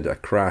then she had a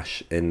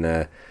crash in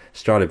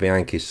Strade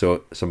Bianche,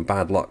 so some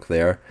bad luck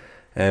there.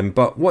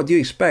 But what do you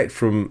expect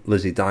from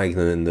Lizzie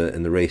Deignan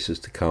in the races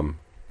to come?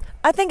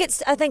 I think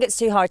it's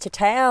too hard to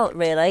tell,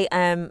 really.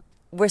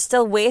 We're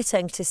still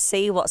waiting to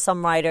see what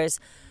some riders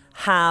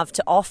have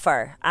to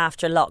offer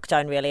after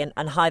lockdown, really,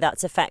 and how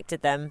that's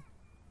affected them.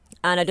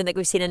 And I don't think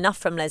we've seen enough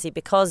from Lizzie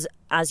because,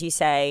 as you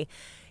say,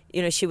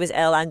 she was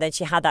ill, and then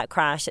she had that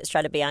crash at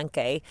Strade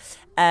Bianche.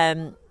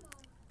 And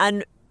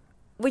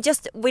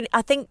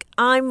I think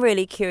I'm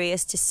really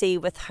curious to see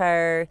with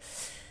her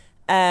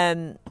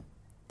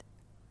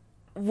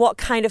what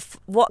kind of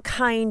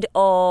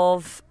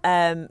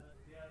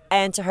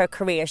end to her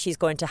career she's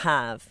going to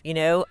have.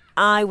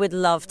 I would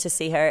love to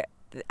see her.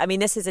 I mean,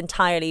 this is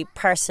entirely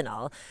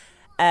personal,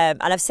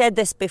 and I've said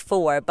this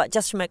before, but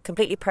just from a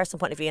completely personal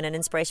point of view and an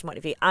inspiration point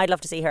of view, I'd love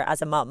to see her as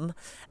a mum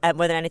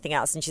more than anything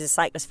else. And she's a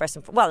cyclist first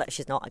and well,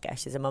 she's not, I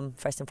guess she's a mum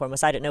first and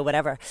foremost, I don't know,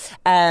 whatever,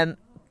 but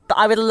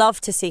I would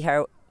love to see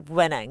her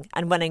winning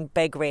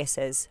big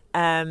races.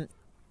 I'm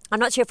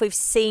not sure if we've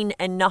seen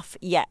enough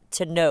yet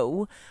to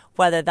know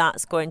whether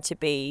that's going to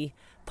be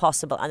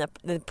possible. And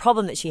the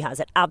problem that she has,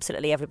 that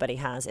absolutely everybody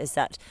has, is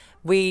that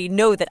we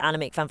know that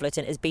Annemiek van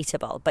Vleuten is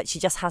beatable, but she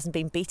just hasn't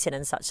been beaten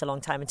in such a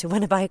long time. And to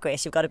win a bike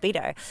race, you've got to beat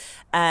her.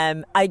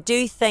 I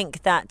do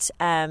think that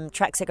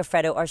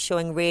Trek-Segafredo are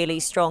showing really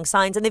strong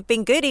signs, and they've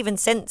been good even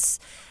since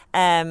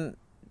the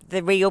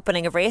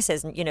reopening of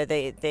races, and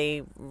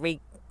the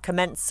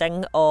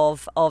recommencing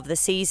of the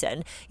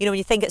season. When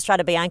you think at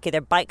Strade Bianche,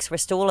 their bikes were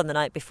stolen the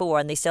night before,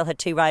 and they still had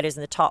two riders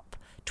in the top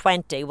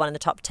 20, one in the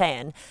top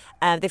 10.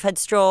 They've had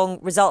strong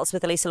results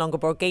with Elisa Longo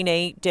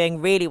Borghini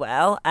doing really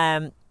well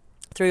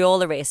through all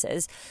the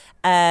races.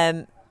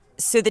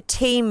 So the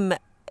team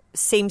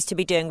seems to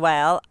be doing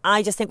well.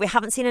 I just think we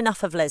haven't seen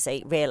enough of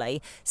Lizzie, really,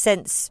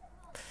 since,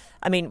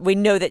 I mean, we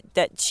know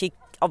that she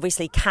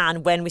obviously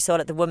can when we saw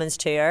it at the Women's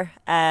Tour.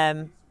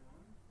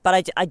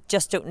 But I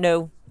just don't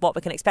know what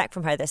we can expect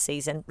from her this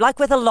season. Like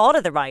with a lot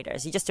of the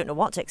riders, you just don't know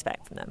what to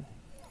expect from them.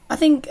 I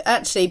think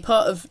actually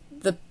part of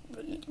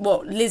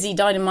what Lizzie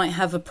Deignan might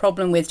have a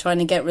problem with trying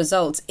to get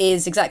results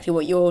is exactly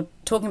what you're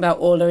talking about,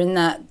 Orla, in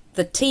that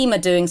the team are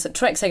doing, so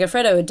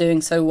Trek-Segafredo are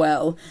doing so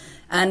well,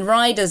 and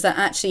riders that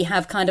actually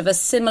have kind of a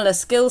similar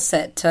skill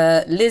set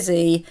to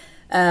Lizzie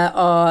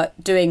are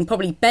doing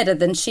probably better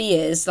than she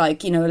is.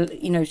 Like, you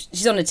know,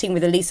 she's on a team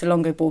with Elisa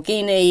Longo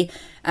Borghini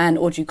and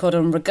Audrey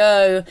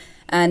Cordon-Ragot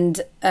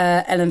and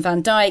Ellen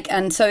van Dijk,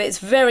 and so it's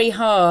very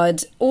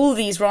hard. All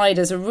these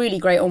riders are really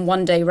great on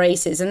one-day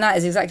races, and that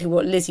is exactly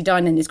what Lizzie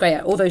Deignan is great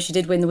at, although she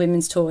did win the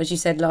women's tour, as you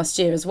said, last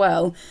year as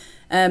well.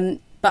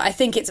 But I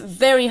think it's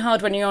very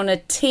hard when you're on a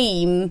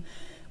team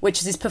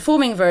which is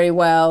performing very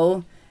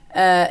well,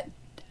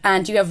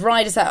 and you have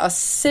riders that are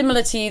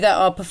similar to you that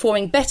are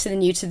performing better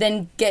than you, to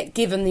then get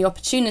given the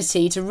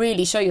opportunity to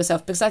really show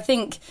yourself. Because I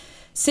think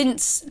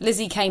since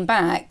Lizzie came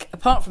back,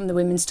 apart from the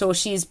women's tour,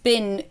 she's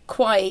been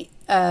quite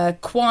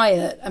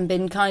quiet and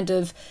been kind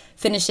of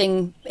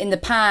finishing in the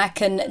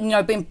pack, and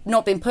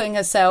not been putting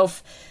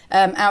herself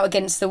out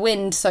against the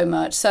wind so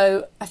much.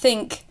 So I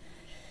think,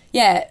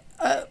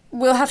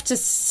 we'll have to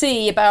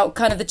see about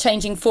kind of the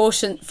changing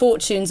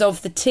fortunes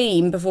of the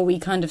team before we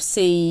kind of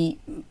see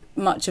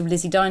much of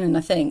Lizzie Deignan,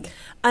 I think.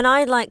 And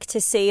I'd like to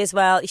see as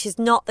well, she's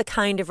not the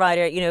kind of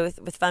rider,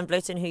 with Van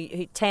Vleuten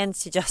who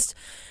tends to just,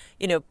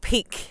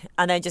 peak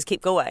and then just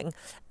keep going.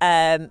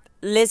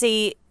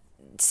 Lizzie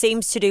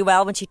seems to do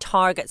well when she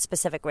targets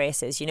specific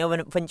races,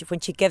 when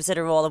she gives it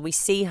a roll, and we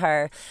see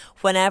her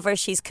whenever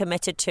she's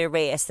committed to a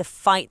race, the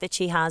fight that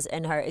she has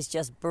in her is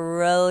just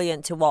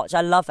brilliant to watch.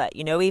 I love it,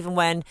 even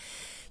when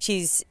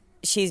she's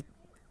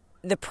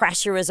the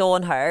pressure is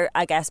on her.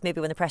 I guess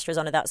maybe when the pressure is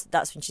on her,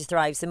 that's when she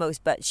thrives the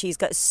most. But she's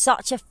got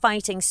such a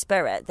fighting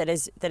spirit that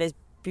is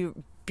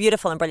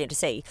beautiful and brilliant to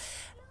see.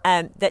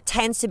 That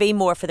tends to be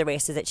more for the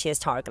races that she is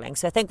targeting.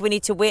 So I think we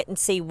need to wait and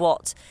see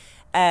what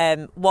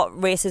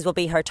races will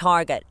be her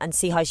target and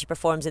see how she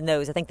performs in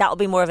those. I think that will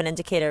be more of an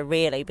indicator,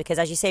 really, because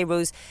as you say,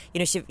 Rose,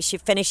 she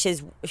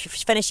finishes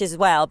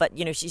well, but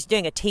she's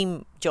doing a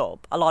team job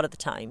a lot of the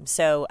time.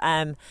 So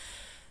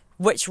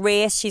which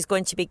race she's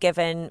going to be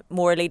given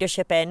more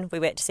leadership in, we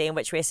wait to see. In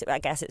which race, I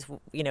guess it's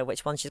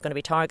which one she's going to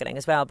be targeting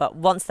as well. But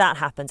once that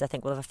happens, I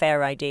think we'll have a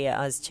fair idea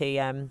as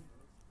to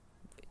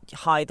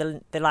how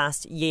the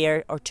last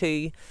year or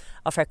two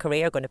of her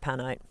career are going to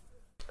pan out.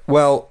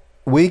 Well,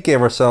 we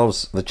gave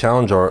ourselves the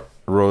challenge, or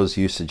Rose,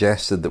 you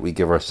suggested that we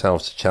give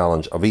ourselves the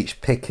challenge of each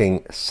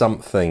picking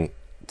something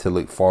to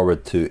look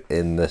forward to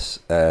in this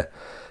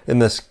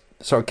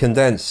sort of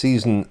condensed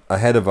season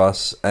ahead of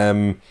us.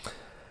 I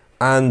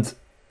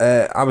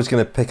was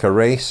going to pick a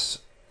race.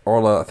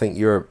 Orla, I think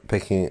you're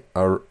picking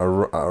a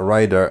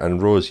rider,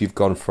 and Rose, you've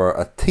gone for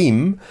a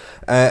team.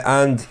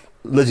 And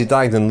Lizzie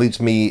Deignan leads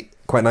me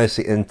quite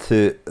nicely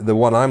into the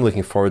one I'm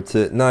looking forward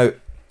to. Now,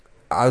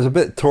 I was a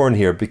bit torn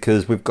here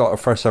because we've got our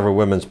first ever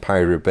women's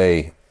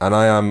Paris-Roubaix, and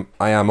I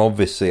am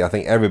obviously, I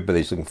think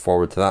everybody's looking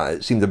forward to that.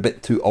 It seemed a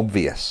bit too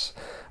obvious.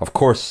 Of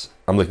course,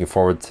 I'm looking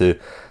forward to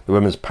the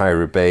women's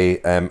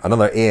Paris-Roubaix,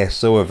 another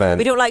ASO event.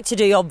 We don't like to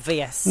do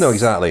obvious. No,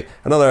 exactly.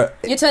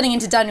 You're turning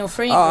into Daniel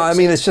Friedrich. I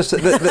mean, it's just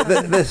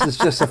this is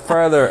just a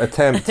further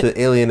attempt to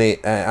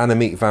alienate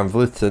Annemiek van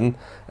Vleuten,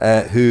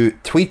 who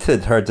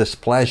tweeted her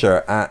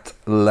displeasure at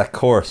La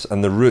Course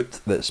and the route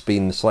that's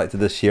been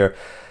selected this year.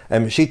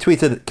 She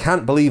tweeted,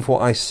 "Can't believe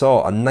what I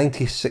saw, a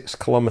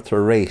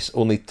 96-kilometre race,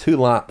 only 2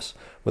 laps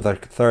with her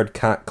third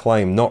cat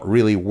climb, not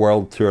really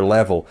world tour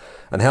level."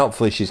 And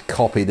helpfully she's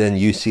copied in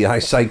UCI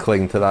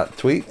Cycling to that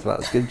tweet.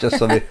 That's good, just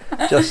so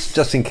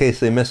just in case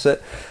they miss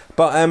it.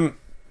 But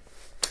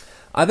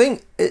I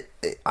think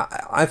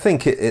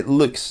it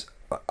looks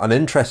an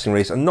interesting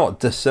race, and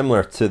not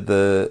dissimilar to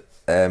the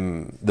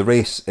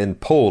race in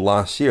Pau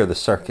last year, the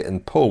circuit in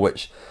Pau,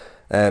 which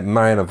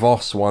Marianne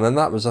Vos won, and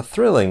that was a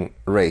thrilling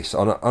race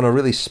on a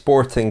really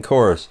sporting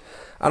course.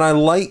 And I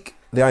like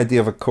the idea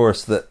of a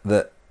course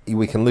that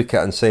we can look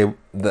at and say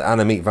that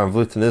Annemiek van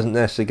Vleuten isn't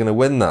necessarily going to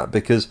win that,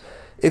 because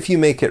if you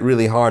make it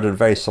really hard and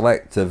very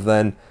selective,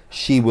 then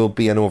she will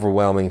be an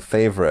overwhelming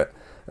favourite.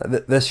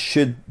 This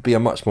should be a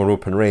much more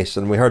open race,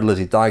 and we heard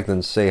Lizzie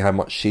Deignan say how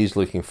much she's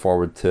looking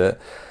forward to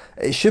it.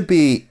 It should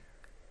be,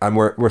 and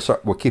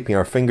we're keeping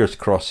our fingers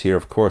crossed here,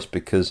 of course,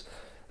 because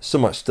so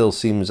much still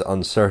seems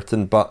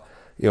uncertain. But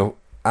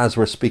as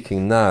we're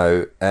speaking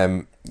now,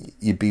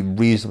 you'd be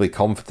reasonably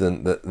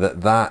confident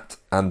that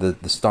and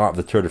the start of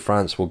the Tour de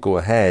France will go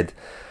ahead.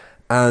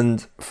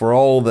 And for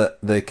all that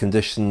the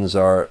conditions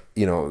are,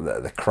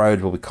 the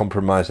crowd will be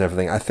compromised and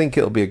everything, I think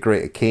it'll be a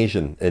great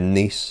occasion in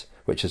Nice,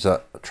 which is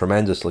a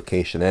tremendous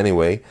location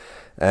anyway.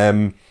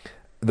 There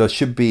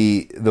will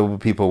be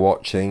people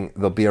watching.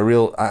 There'll be a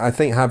real, I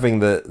think, having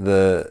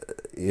the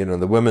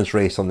women's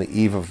race on the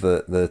eve of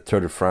the Tour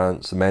de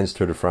France, the men's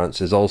Tour de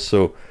France, is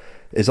also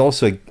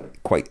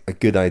quite a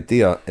good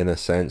idea in a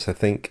sense. I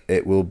think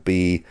it will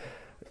be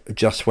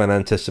just when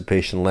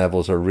anticipation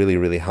levels are really,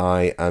 really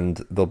high,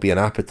 and there'll be an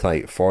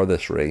appetite for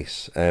this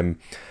race. And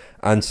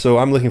so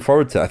I'm looking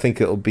forward to it. I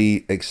think it'll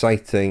be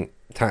exciting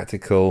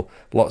tactical,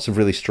 lots of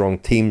really strong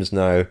teams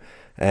now.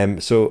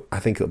 So I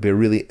think it'll be a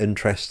really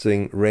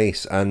interesting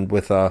race, and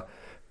with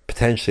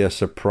potentially a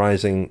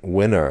surprising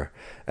winner.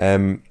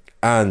 And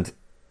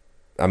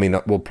I mean,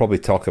 we'll probably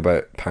talk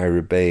about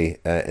Paris-Roubaix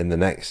in the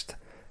next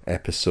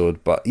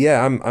episode. But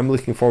yeah, I'm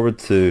looking forward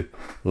to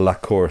La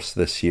Course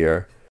this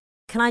year.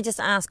 Can I just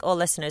ask all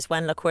listeners,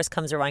 when La Course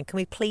comes around, can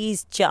we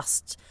please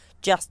just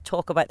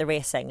talk about the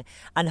racing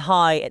and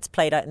how it's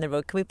played out in the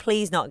road? Can we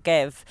please not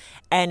give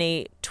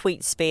any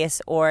tweet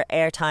space or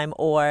airtime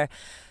or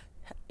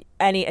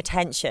any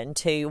attention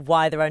to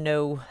why there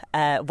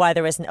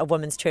isn't a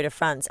women's Tour de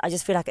France? I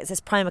just feel like it's this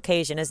prime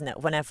occasion, isn't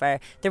it? Whenever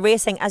the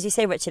racing, as you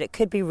say, Richard, it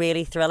could be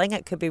really thrilling,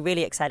 it could be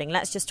really exciting.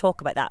 Let's just talk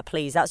about that,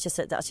 please. That's just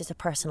a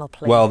personal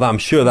plea. Well, I'm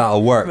sure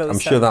that'll work. Rosa. I'm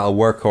sure that'll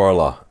work,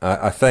 Orla.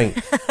 I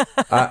think.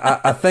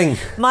 I think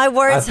my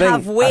words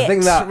have weight,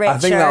 Richard. I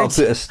think that'll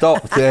put a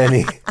stop to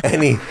any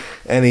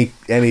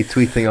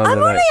tweeting on. I'm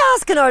only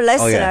asking our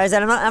listeners,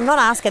 and I'm not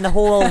asking the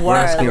whole world. We're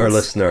asking our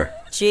listener.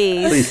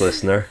 Jeez, please,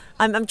 listener.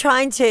 I'm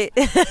trying to.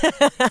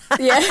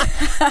 Yeah.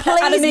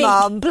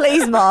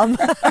 Please, mom.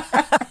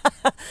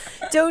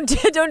 Don't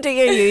do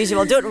your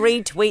usual. Don't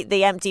retweet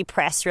the empty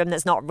press room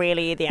that's not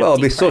really the empty. Well,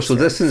 it'll be press social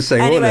room.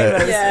 distancing, Anyway,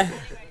 won't it?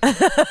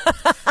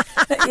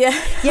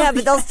 Yeah. Yeah,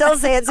 but they'll still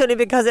say it's only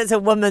because it's a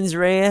women's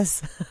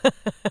race.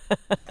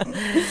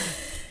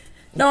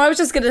 No, I was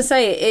just going to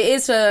say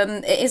it is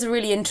a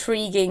really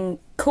intriguing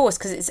course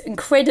because it's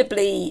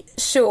incredibly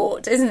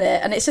short, isn't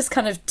it? And it's just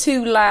kind of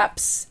 2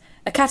 laps.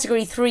 A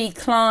category 3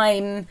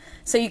 climb,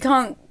 so you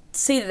can't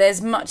see that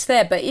there's much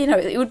there, but you know,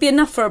 it would be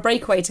enough for a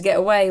breakaway to get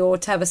away or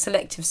to have a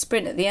selective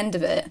sprint at the end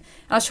of it.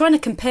 I was trying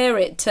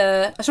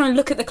to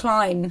look at the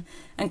climb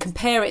and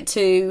compare it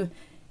to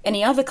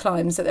any other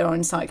climbs that there are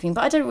in cycling,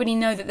 but I don't really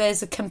know that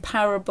there's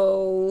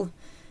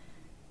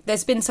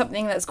been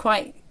something that's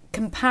quite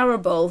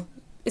comparable.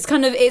 It's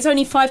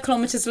only 5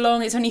 kilometres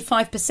long, it's only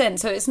 5%,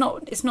 so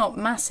it's not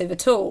massive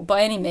at all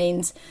by any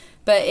means.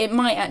 But it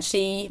might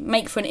actually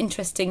make for an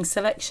interesting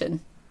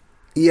selection.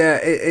 Yeah,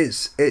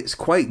 it's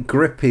quite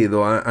grippy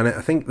though, and I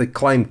think the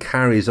climb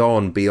carries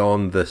on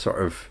beyond the sort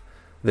of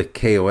the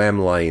KOM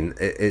line.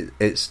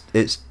 It's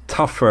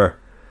tougher.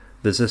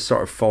 There's this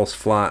sort of false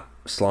flat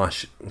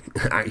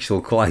 / actual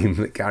climb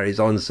that carries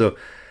on. So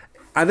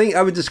I think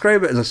I would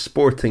describe it as a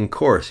sporting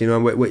course,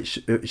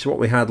 which is what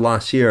we had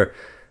last year.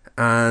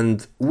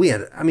 And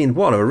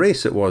what a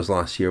race it was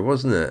last year,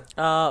 wasn't it?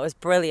 Oh, it was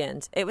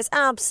brilliant. It was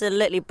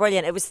absolutely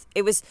brilliant.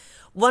 It was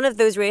one of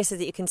those races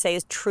that you can say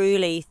is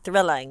truly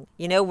thrilling,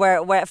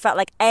 where it felt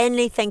like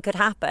anything could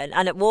happen.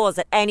 And it was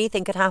that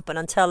anything could happen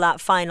until that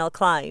final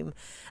climb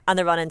and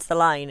the run into the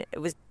line. It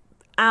was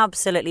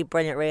absolutely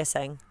brilliant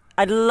racing.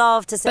 I'd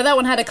love to say. But that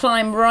one had a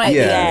climb right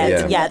at the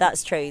end. Yeah,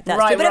 that's true. But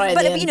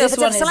if it's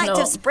a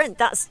selective sprint,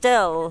 that's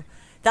still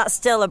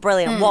a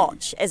brilliant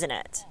watch, isn't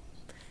it?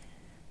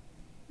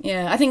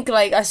 Yeah, I think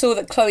I saw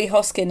that Chloe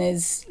Hoskin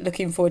is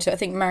looking forward to it. I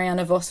think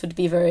Marianne Vos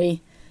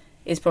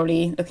is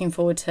probably looking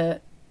forward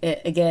to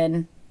it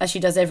again, as she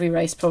does every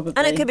race probably.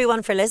 And it could be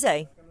one for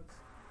Lizzie.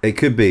 It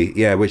could be,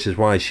 yeah, which is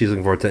why she's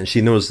looking forward to it. And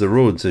she knows the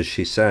roads, as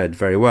she said,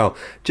 very well.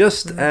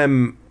 Just a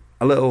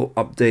little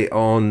update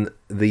on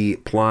the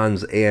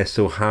plans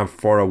ASO have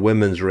for a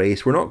women's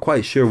race. We're not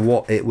quite sure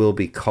what it will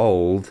be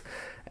called,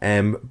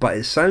 but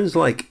it sounds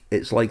like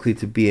it's likely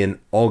to be in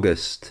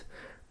August,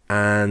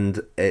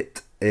 and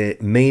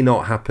it may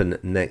not happen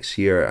next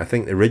year. I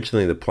think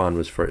originally the plan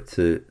was for it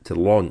to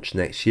launch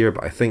next year,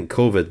 but I think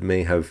COVID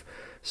may have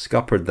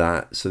scuppered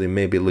that, so they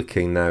may be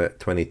looking now at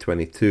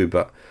 2022.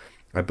 But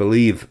I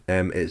believe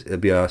it'll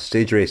be a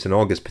stage race in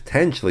August,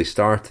 potentially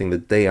starting the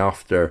day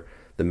after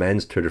the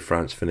men's Tour de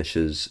France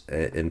finishes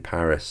in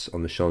Paris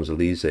on the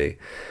Champs-Élysées.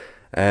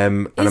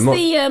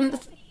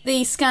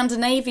 The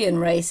Scandinavian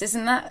race,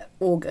 isn't that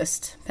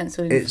August?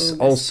 Penciled in It's August.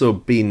 also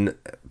been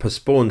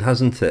postponed,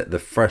 hasn't it? The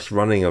first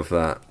running of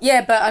that.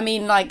 Yeah, but I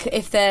mean,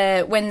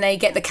 when they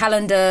get the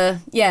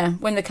calendar,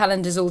 when the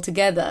calendar's all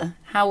together,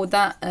 how would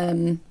that?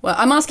 Well,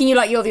 I'm asking you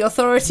like you're the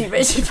authority,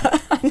 Richard.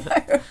 But I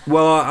know.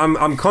 Well,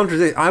 I'm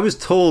contradicting. I was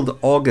told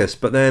August,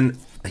 but then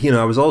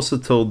I was also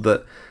told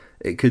that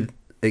it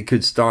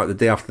could start the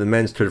day after the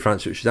men's Tour de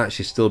France, which should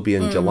actually still be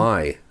in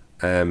July.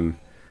 And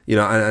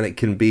it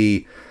can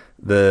be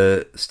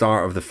the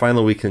start of the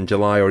final week in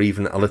July, or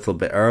even a little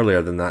bit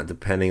earlier than that,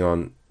 depending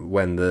on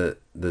when the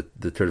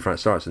Tour de France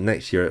starts. And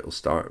next year it'll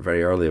start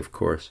very early, of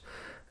course.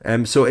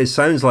 So it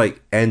sounds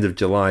like end of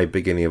July,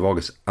 beginning of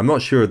August. I'm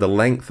not sure the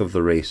length of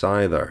the race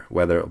either,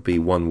 whether it'll be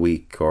 1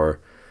 week or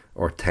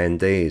 10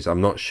 days.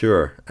 I'm not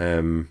sure.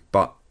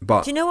 But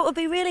do you know what would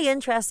be really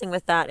interesting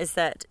with that is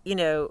that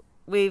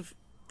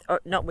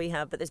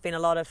but there's been a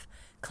lot of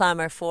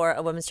clamour for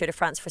a women's Tour de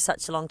France for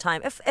such a long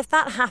time. If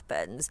that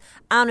happens,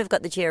 and we've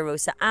got the Giro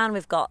Rosa, and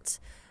we've got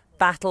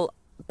Battle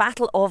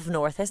of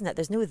North, isn't it?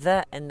 There's no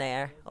 "the" in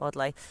there,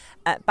 oddly.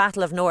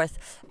 Battle of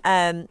North.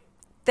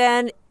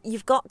 Then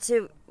you've got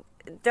to.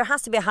 There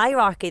has to be a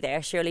hierarchy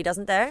there, surely,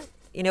 doesn't there?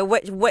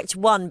 Which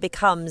one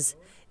becomes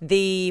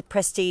the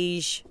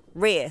prestige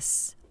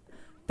race?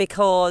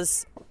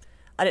 Because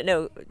I don't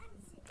know,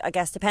 I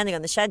guess depending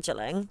on the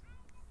scheduling,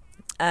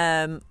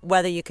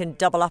 whether you can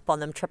double up on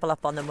them, triple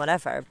up on them,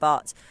 whatever.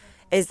 But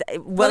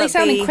will they it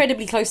sound be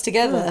incredibly close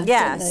together.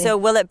 Yeah. Don't they? So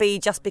will it be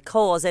just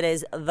because it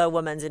is the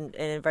women's in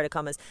inverted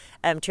commas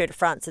Tour de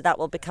France that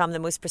will become the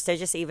most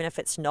prestigious, even if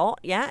it's not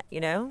yet? You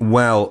know.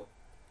 Well,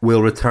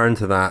 we'll return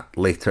to that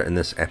later in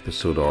this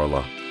episode,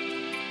 Orla.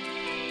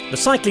 The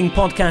Cycling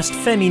Podcast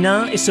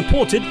Féminin is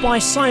supported by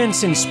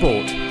Science in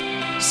Sport.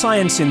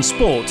 Science in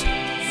Sport,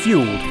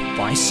 fueled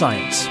by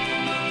science.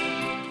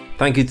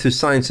 Thank you to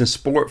Science in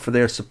Sport for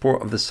their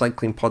support of the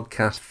Cycling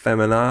Podcast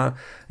Féminin.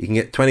 You can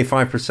get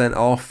 25%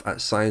 off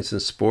at Science in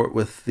Sport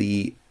with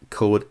the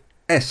code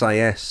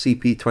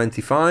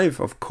SISCP25,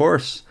 of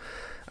course,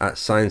 at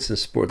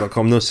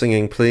scienceinsport.com. No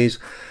singing, please.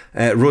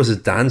 Rose is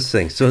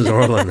dancing, so is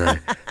Orla now.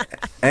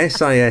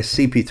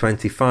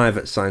 SISCP25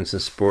 at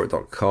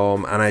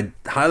scienceinsport.com. And I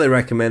highly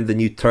recommend the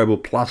new Turbo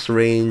Plus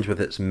range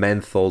with its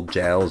menthol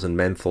gels and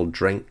menthol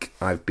drink.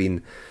 I've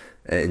been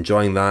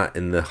enjoying that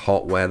in the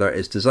hot weather.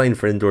 It's designed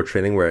for indoor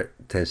training where it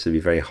tends to be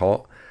very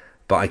hot,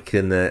 but I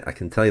can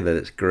tell you that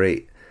it's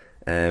great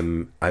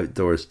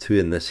outdoors too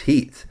in this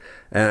heat.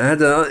 I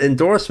had an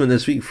endorsement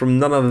this week from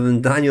none other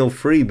than Daniel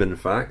Freeb, in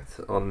fact,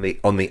 on the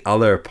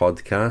other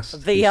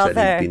podcast. He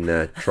said he'd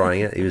been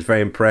trying it. He was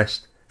very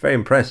impressed.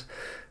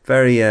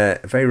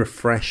 Very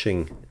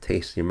refreshing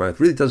taste in your mouth.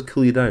 Really does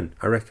cool you down.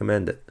 I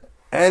recommend it.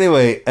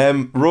 Anyway,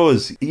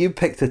 Rose, you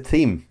picked a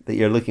team that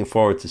you're looking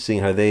forward to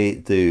seeing how they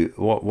do.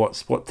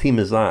 What team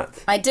is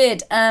that? I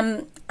did.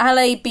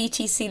 LA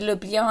BTC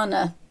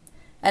Ljubljana.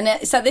 And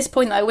it's at this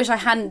point that I wish I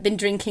hadn't been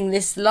drinking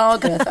this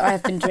lager that I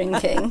have been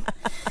drinking.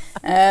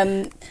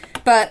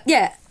 But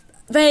yeah,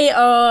 they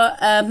are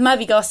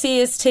Mavi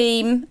Garcia's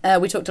team.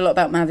 We talked a lot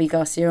about Mavi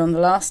Garcia on the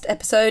last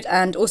episode,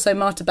 and also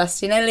Marta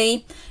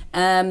Bastianelli.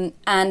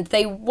 And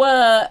they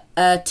were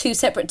two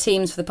separate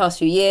teams for the past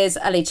few years,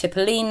 Ale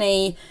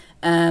Cipollini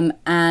and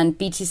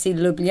BTC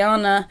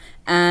Ljubljana.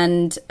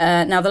 And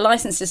now the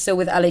license is still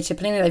with Ale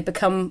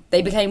Cipollini.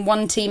 They became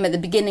one team at the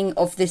beginning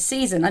of this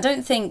season. I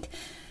don't think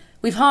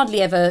we've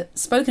hardly ever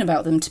spoken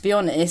about them, to be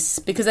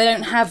honest, because they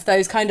don't have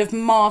those kind of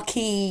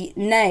marquee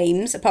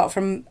names, apart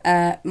from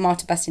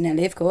Marta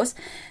Bastianelli, of course.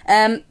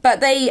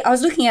 But I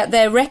was looking at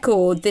their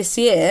record this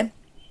year,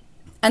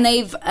 and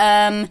they've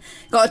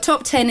got a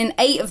top 10 in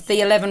 8 of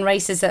the 11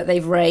 races that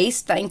they've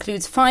raced. That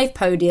includes 5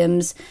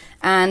 podiums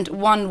and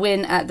 1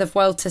 win at the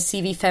Vuelta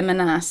CV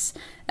Feminas.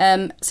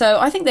 So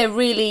I think they're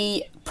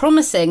really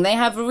promising. They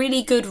have a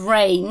really good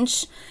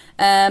range.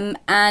 And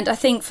I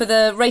think for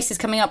the races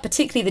coming up,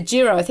 particularly the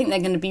Giro, I think they're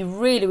going to be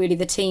really, really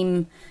the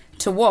team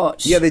to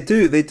watch. Yeah, they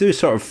do. They do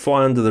sort of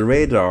fly under the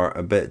radar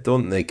a bit,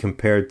 don't they,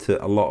 compared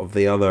to a lot of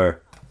the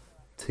other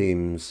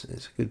teams.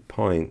 It's a good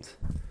point.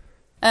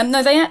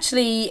 No, they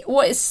actually,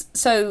 what is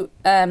so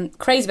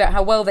crazy about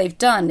how well they've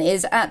done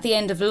is at the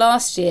end of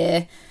last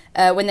year,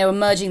 when they were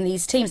merging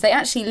these teams, they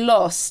actually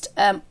lost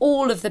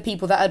all of the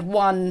people that had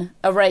won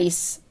a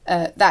race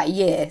that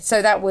year.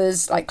 So that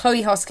was like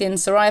Chloe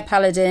Hoskins, Soraya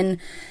Paladin,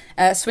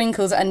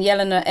 Swinkles and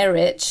Jelena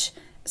Eric.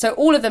 So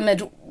all of them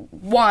had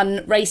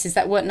won races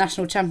that weren't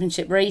national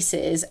championship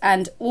races,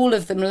 and all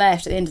of them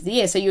left at the end of the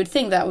year. So you would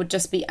think that would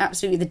just be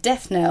absolutely the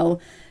death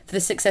knell for the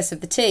success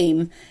of the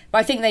team. But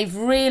I think they've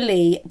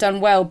really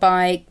done well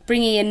by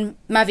bringing in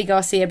Mavi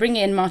Garcia,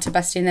 bringing in Marta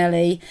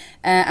Bastianelli,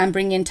 and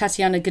bringing in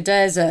Tatiana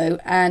Guderzo.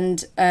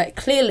 And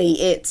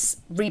clearly it's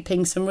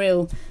reaping some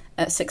real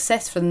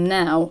success for them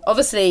now.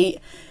 Obviously,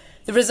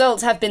 the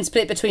results have been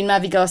split between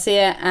Mavi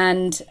Garcia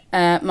and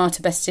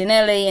Marta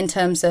Bastianelli in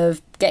terms of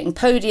getting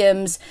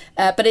podiums,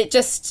 but it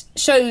just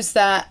shows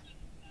that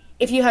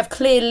if you have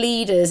clear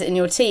leaders in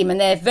your team and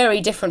they're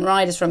very different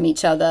riders from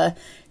each other,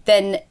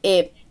 then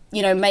it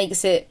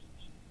makes it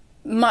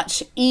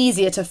much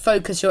easier to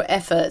focus your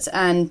efforts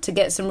and to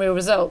get some real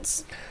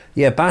results.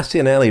 Yeah,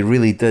 Bastianelli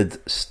really did.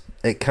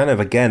 It kind of,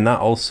 again, that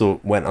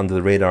also went under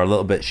the radar a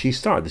little bit. She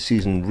started the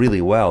season really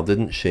well,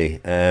 didn't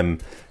she?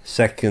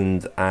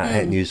 Second at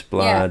Het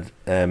Nieuwsblad,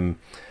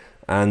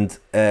 and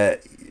a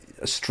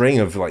string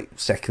of like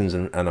seconds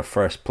and a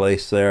first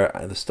place there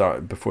at the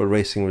start before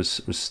racing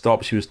was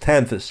stopped. She was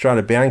 10th at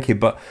Strade Bianche,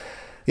 but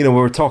we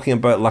were talking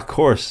about La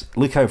Course.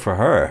 Look out for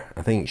her.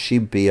 I think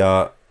she'd be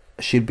a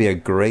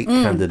great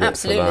candidate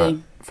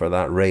for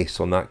that race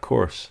on that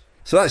course.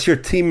 So that's your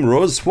team,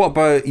 Rose. What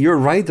about your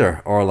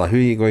rider, Orla? Who are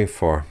you going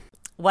for?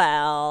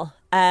 Well,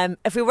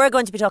 if we were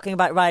going to be talking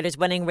about riders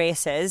winning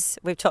races,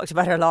 we've talked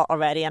about her a lot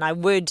already, and I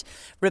would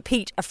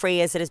repeat a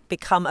phrase that has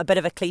become a bit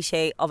of a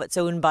cliche of its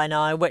own by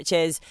now, which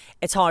is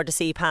it's hard to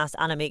see past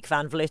Annemiek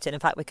van Vleuten.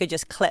 In fact, we could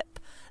just clip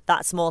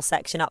that small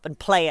section up and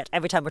play it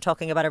every time we're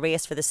talking about a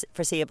race for the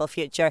foreseeable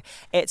future.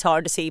 It's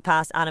hard to see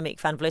past Annemiek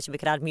van Vleuten. We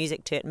could add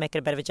music to it and make it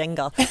a bit of a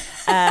jingle.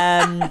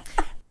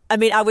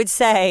 I would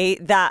say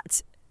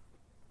that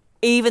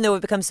even though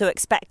we've become so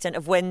expectant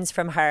of wins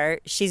from her,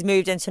 she's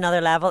moved into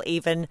another level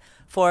even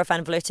for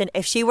Van Vleuten.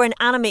 If she were an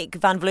Annemiek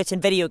van Vleuten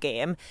video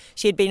game,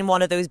 she had been in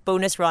one of those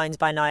bonus rounds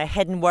by now, a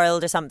hidden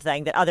world or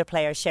something that other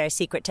players share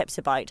secret tips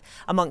about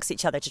amongst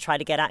each other to try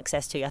to get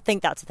access to. I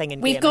think that's a thing in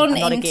gaming. We've gone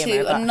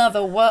into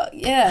another world.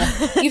 Yeah.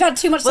 You've had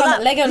too much time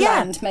at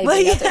Legoland, maybe. Well,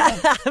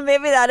 yeah,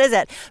 maybe that is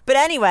it. But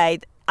anyway,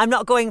 I'm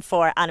not going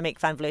for Annemiek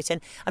van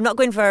Vleuten. I'm not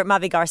going for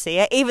Mavi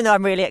Garcia, even though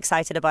I'm really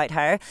excited about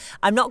her.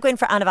 I'm not going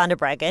for Anna van der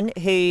Breggen,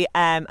 who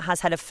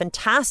has had a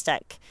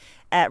fantastic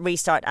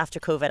restart after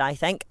COVID, I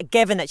think,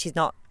 given that she's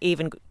not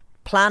even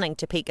planning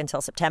to peak until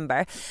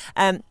September.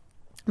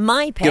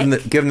 My pick,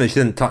 given that she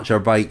didn't touch her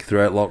bike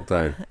throughout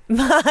lockdown.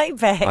 My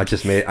pick. I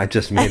just made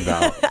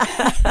that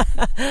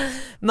up.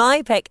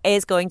 My pick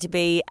is going to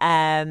be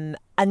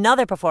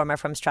another performer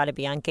from Strade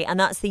Bianche, and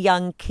that's the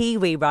young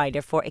Kiwi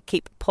rider for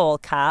Equipe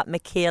Polka,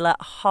 Michaela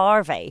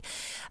Harvey.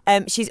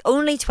 She's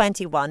only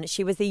 21.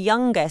 She was the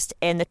youngest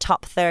in the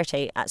top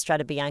 30 at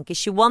Strade Bianche.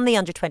 She won the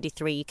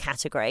under-23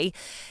 category.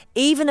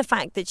 Even the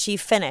fact that she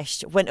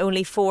finished when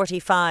only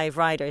 45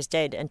 riders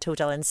did in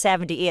total, and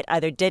 78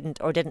 either didn't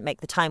or didn't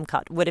make the time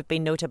cut, would have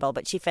been notable.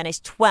 But she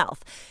finished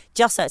 12th,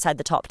 just outside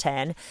the top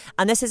 10.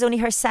 And this is only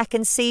her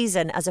second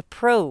season as a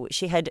pro.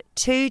 She had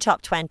 2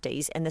 top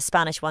 20s in the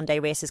Spanish one-day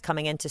races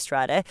coming into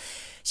Strade.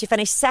 She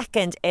finished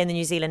second in the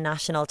New Zealand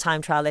national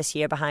time trial this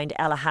year behind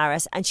Ella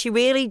Harris, and she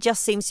really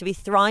just seems to be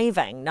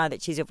thriving now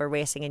that she's over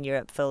racing in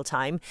Europe full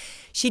time.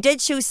 She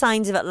did show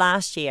signs of it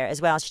last year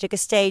as well. She took a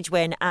stage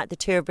win at the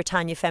Tour of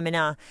Bretagne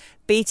Féminin,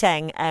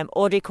 beating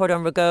Audrey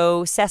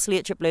Cordon-Ragot,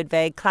 Cecily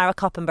Uttrup-Ludwig, Clara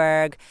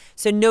Koppenberg.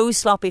 So no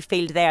sloppy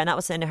field there, and that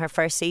was in her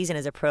first season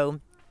as a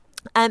pro.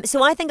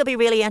 So I think it'll be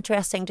really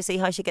interesting to see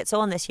how she gets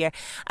on this year,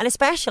 and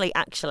especially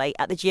actually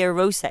at the Giro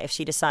Rosa, if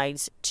she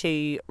decides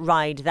to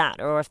ride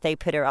that, or if they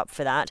put her up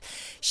for that.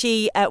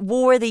 She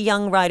wore the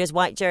young rider's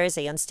white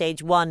jersey on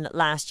stage 1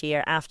 last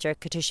year after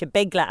Katusha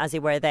Bigla, as they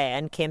were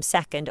then, came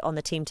second on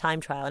the team time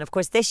trial. And of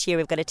course this year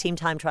we've got a team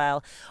time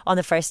trial on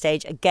the first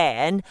stage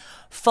again,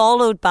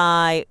 followed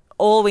by,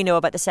 all we know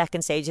about the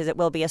second stage is it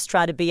will be a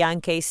Strade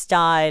Bianche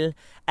style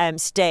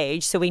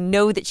stage, so we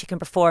know that she can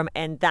perform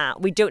in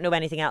that. We don't know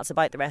anything else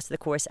about the rest of the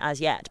course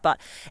as yet, but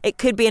it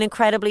could be an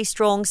incredibly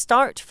strong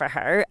start for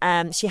her.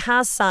 She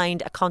has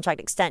signed a contract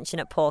extension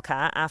at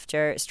Polka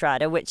after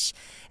Strade, which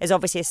is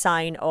obviously a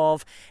sign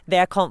of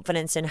their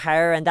confidence in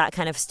her and that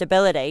kind of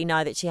stability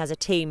now that she has a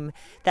team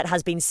that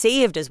has been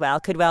saved as well.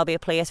 Could well be a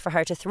place for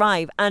her to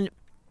thrive. And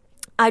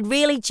I'd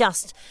really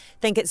just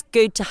think it's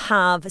good to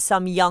have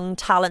some young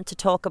talent to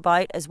talk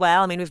about as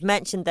well. I mean, we've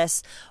mentioned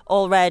this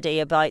already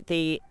about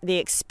the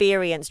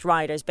experienced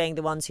riders being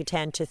the ones who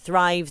tend to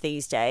thrive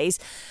these days.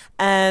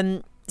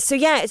 So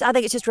yeah, I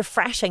think it's just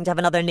refreshing to have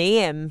another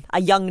name, a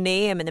young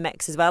name in the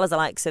mix, as well as the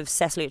likes of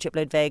Cecily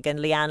Uttrup-Ludwig and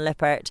Leanne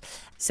Lippert.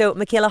 So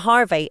Michaela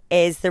Harvey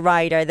is the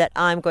rider that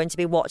I'm going to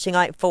be watching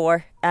out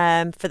for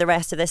the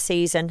rest of this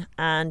season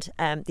and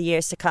the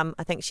years to come.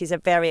 I think she's a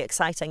very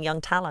exciting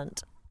young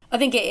talent. I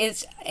think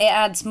it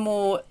adds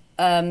more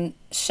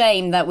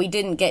shame that we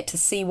didn't get to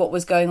see what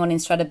was going on in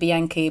Strade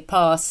Bianche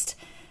past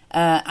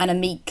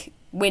Annemiek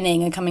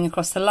winning and coming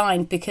across the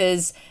line,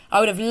 because I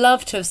would have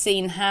loved to have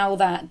seen how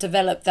that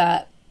developed,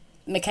 that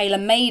Michaela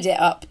made it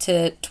up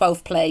to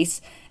 12th place,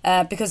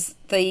 because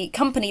the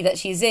company that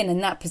she's in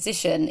that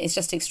position is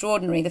just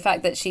extraordinary. The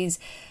fact that she's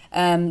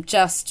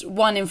just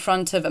one in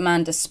front of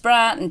Amanda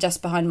Spratt and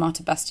just behind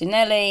Marta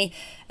Bastianelli,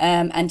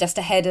 and just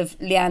ahead of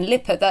Leanne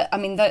Lippert.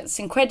 That's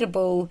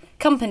incredible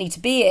company to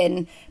be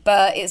in,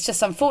 but it's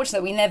just unfortunate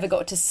that we never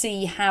got to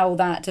see how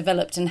that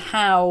developed and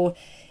how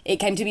it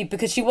came to be,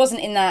 because she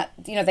wasn't in that,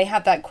 they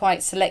had that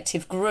quite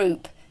selective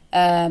group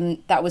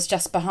that was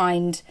just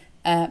behind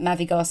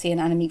Mavi Garcia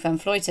and Annemiek van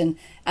Vleuten,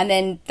 and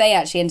then they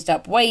actually ended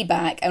up way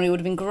back, and it would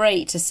have been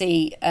great to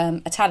see a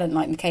talent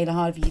like Michaela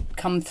Harvey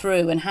come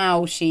through and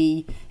how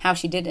she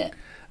did it.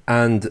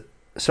 And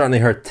certainly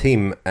her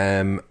team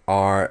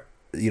are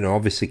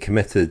obviously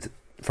committed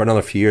for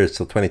another few years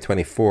till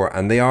 2024,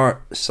 and they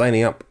are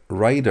signing up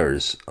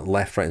riders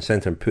left, right and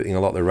centre and putting a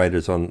lot of their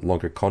riders on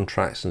longer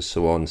contracts and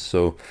so on.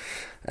 So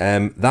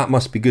that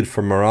must be good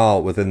for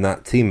morale within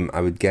that team, I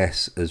would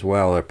guess, as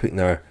well. They're putting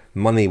their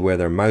money where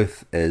their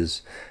mouth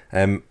is.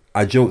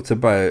 I joked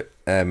about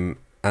Anna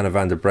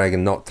van der Breggen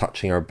not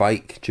touching her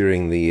bike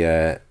during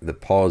the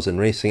pause in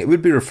racing. It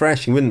would be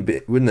refreshing, wouldn't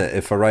it,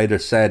 if a rider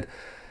said,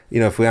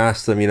 if we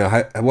asked them,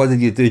 what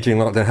did you do during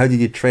lockdown? How did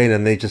you train?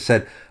 And they just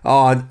said,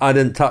 "Oh, I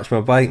didn't touch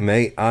my bike,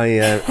 mate.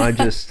 I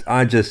just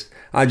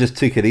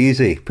took it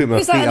easy. Put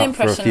my feet up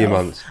for a few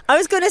months." I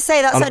was going to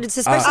say that sounded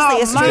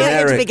suspiciously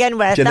Australian to begin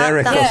with.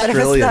 Generic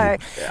Australian.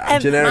 I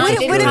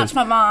didn't touch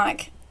my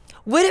bike.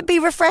 Would it be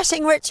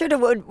refreshing, Richard,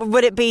 or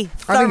would it be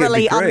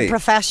thoroughly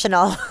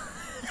unprofessional?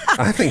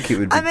 I think it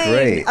would be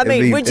great.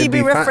 Would you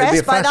be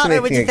refreshed by that,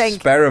 or would you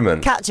think,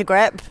 catch a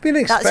grip? Be an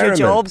experiment. That's your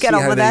job. Get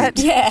on with it.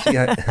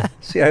 Yeah.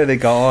 See how they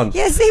got on.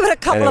 Yeah, see what a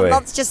couple of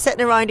months just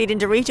sitting around eating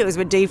Doritos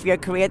would do for your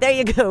career. There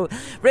you go.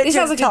 This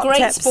sounds like a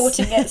great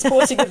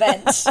sporting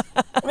event.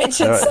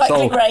 Richard's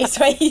cycling race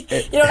where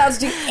you're not allowed to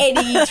do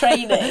any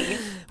training.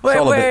 It's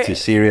all a bit too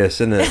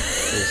serious, isn't it?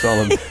 It's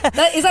all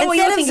is that what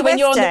you're thinking when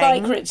you're on the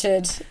bike,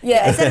 Richard?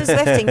 Yeah. Instead of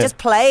Zwifting, just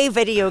play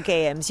video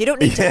games. You don't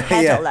need to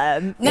pedal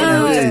them.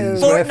 No.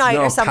 Fortnite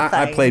or something.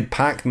 I played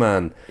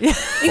Pac-Man. You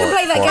can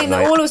play that game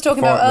that Orla was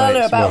talking about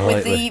earlier about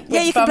with the...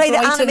 Yeah, you can play the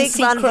Annemiek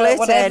van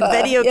Vleuten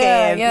video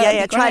game.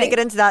 Yeah. Try to get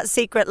into that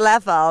secret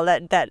level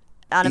that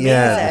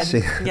Annemiek is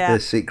in. The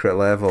secret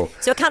level.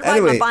 So I can't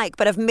ride my bike,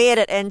 but I've made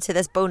it into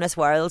this bonus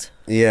world.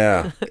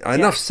 Yeah.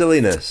 Enough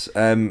silliness.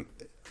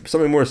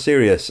 Something more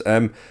serious.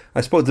 I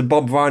spoke to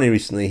Bob Varney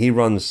recently. He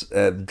runs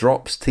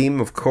Drops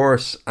team, of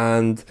course,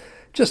 and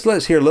just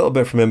let's hear a little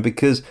bit from him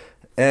because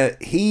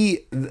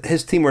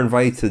his team were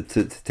invited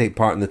to take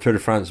part in the Tour de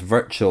France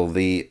virtual.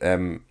 The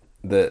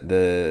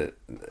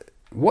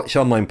which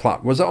online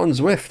platform was it on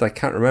Zwift? I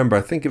can't remember.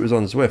 I think it was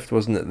on Zwift,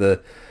 wasn't it?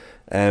 The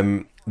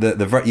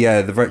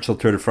virtual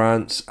Tour de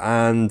France,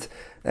 and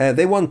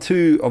they won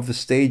 2 of the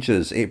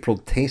stages. April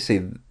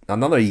Tacey,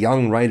 another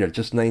young rider,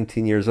 just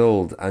 19 years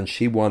old, and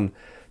she won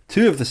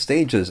 2 of the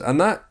stages,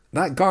 and that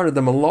garnered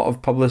them a lot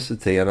of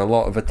publicity and a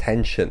lot of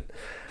attention.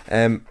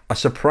 A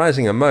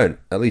surprising amount,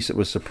 at least it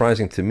was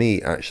surprising to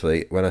me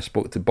actually, when I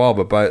spoke to Bob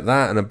about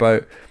that and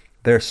about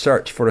their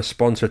search for a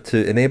sponsor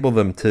to enable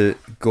them to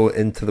go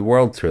into the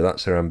World Tour.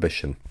 That's their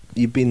ambition.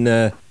 You've been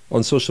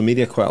on social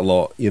media quite a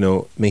lot,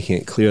 making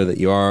it clear that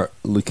you are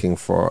looking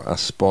for a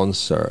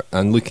sponsor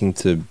and looking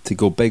to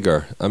go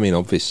bigger. I mean,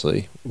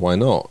 obviously, why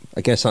not?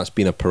 I guess that's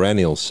been a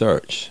perennial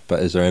search, but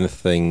is there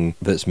anything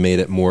that's made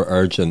it more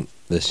urgent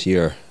this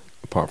year,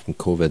 apart from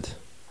COVID?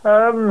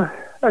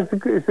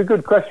 It's a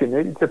good question.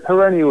 It's a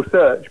perennial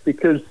search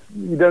because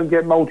you don't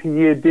get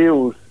multi-year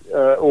deals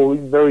or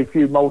very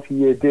few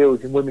multi-year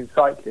deals in women's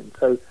cycling.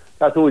 So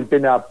that's always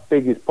been our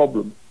biggest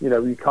problem.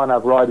 You can't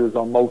have riders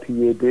on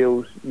multi-year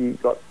deals.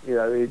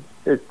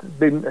 It's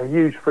been a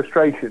huge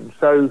frustration.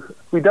 So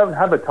we don't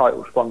have a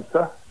title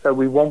sponsor, so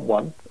we want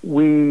one.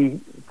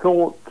 We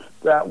thought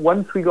that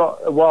once we got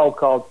a wild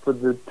card for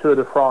the Tour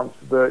de France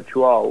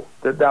Virtual,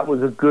 that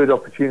was a good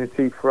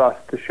opportunity for us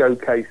to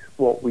showcase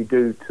what we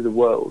do to the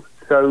world.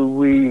 So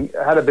we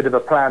had a bit of a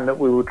plan that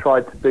we would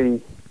try to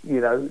be,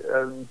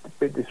 a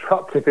bit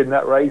disruptive in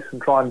that race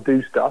and try and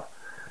do stuff.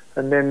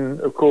 And then,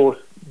 of course,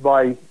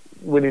 by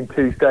winning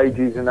 2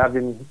 stages and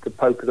having the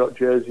polka dot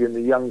jersey and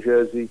the young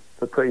jersey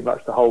for pretty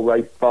much the whole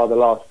race bar the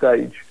last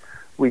stage,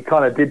 we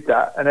kind of did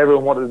that, and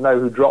everyone wanted to know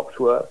who Drops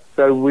were.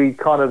 So we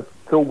kind of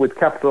thought we'd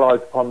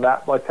capitalise upon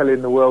that by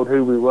telling the world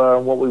who we were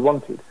and what we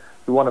wanted.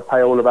 We want to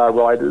pay all of our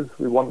riders.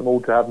 We want them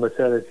all to have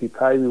maternity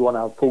pay. We want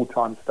to have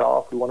full-time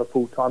staff. We want a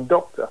full-time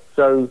doctor.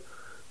 So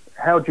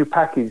how do you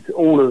package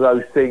all of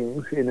those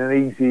things in an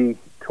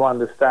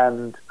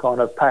easy-to-understand kind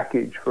of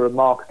package for a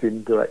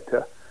marketing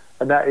director?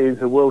 And that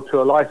is a World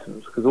Tour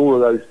licence, because all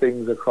of those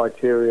things are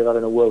criteria of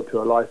having a World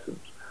Tour licence.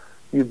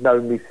 You've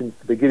known me since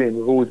the beginning.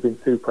 We've always been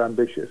super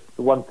ambitious.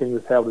 The one thing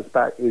that's held us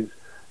back is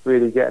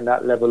really getting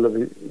that level of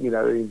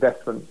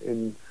investment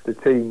in the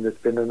team that's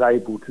been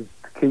enabled to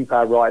keep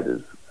our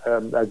riders,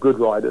 our good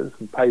riders,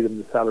 and pay them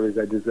the salaries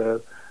they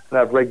deserve and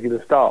have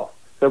regular staff.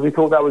 So we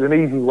thought that was an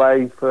easy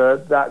way for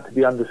that to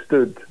be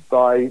understood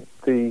by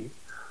the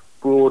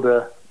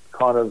broader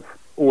kind of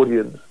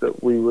audience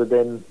that we were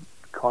then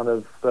kind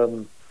of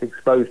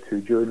exposed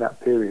to during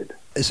that period.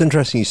 It's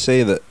interesting you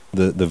say that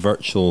the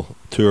virtual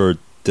tour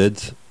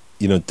did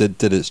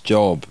its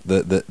job,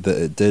 that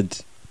it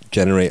did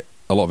generate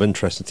a lot of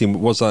interest in the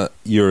team. Was that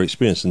your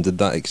experience, and did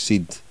that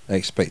exceed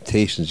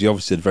expectations? You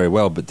obviously did very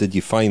well, but did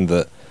you find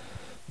that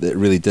it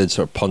really did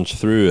sort of punch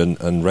through and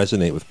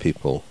resonate with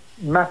people?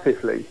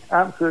 Massively,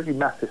 absolutely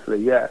massively,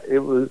 yeah. It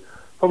was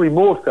probably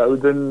more so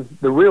than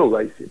the real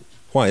racing.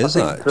 Why is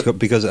that?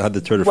 Because it had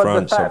the Tour de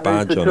France or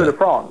badge on it? The Tour de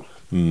France.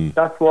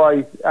 That's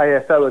why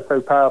ASO is so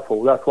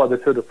powerful. That's why the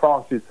Tour de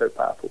France is so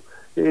powerful.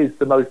 It is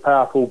the most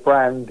powerful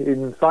brand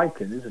in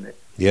cycling, isn't it?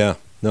 Yeah.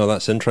 No,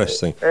 that's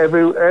interesting.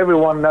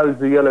 Everyone knows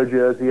the yellow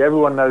jersey.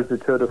 Everyone knows the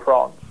Tour de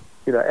France.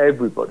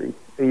 Everybody,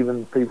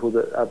 even people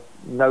that have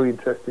no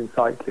interest in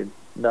cycling,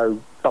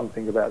 know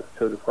something about the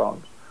Tour de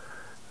France.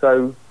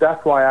 So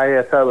that's why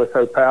ASO are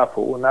so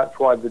powerful, and that's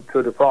why the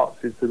Tour de France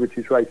is the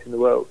richest race in the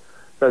world.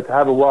 So to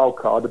have a wild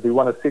card, to be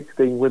one of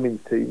 16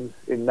 women's teams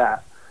in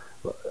that,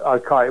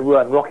 it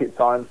weren't rocket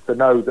science to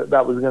know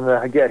that was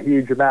going to get a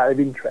huge amount of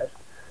interest,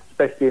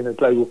 especially in a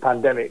global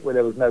pandemic where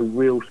there was no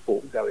real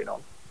sport going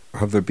on.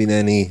 Have there been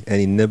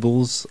any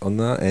nibbles on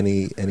that?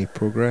 Any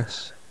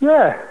progress?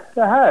 Yeah,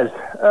 there has.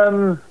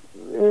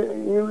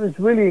 It was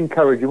really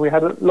encouraging. We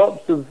had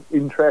lots of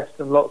interest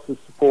and lots of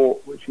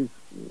support, which was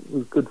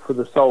good for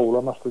the soul,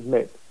 I must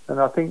admit. And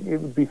I think it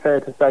would be fair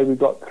to say we've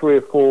got 3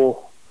 or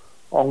 4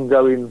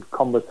 ongoing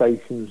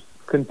conversations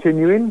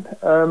continuing,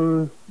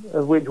 of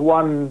which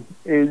one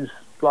is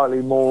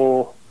slightly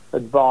more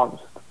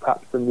advanced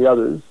perhaps than the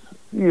others.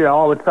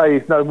 I would say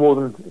it's no more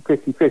than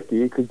 50-50.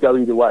 It could go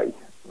either way.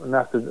 And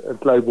that's a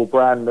global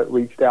brand that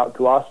reached out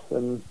to us,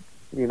 and,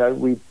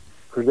 we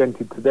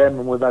presented to them,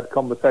 and we've had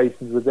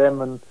conversations with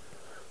them, and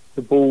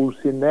the ball's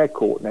in their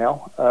court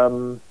now.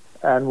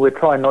 And we're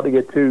trying not to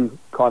get too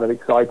kind of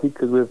excited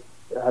because we've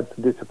had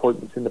some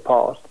disappointments in the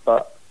past,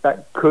 but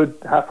that could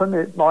happen.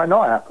 It might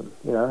not happen.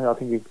 I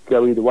think it could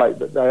go either way,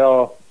 but they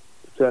are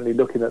certainly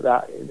looking at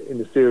that in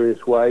a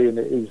serious way, and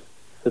it is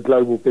a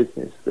global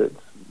business that's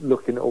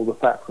looking at all the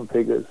facts and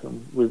figures,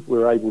 and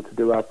we're able to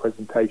do our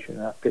presentation,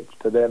 our pitch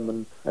to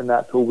them, and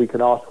that's all we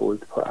can ask for, is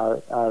to put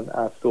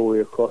our story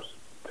across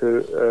to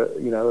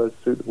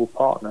a suitable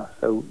partner.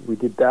 So we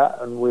did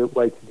that, and we're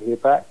waiting to hear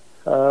back.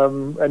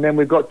 And then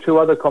we've got two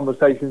other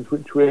conversations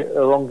which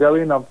are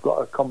ongoing. I've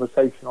got a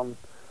conversation on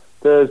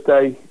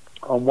Thursday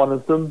on one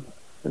of them,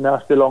 and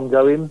they're still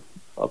ongoing.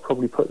 I'll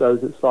probably put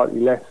those at slightly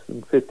less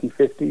than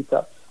 50-50,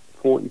 perhaps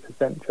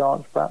 40%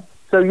 chance, perhaps.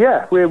 So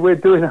yeah,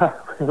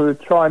 we're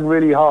trying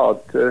really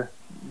hard to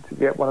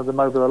get one of them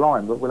over the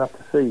line, but we'll have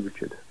to see,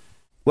 Richard.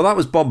 Well, that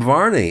was Bob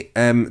Varney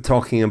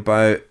talking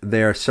about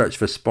their search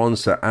for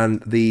sponsor,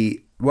 and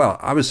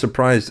I was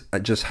surprised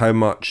at just how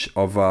much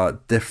of a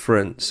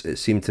difference it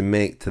seemed to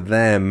make to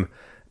them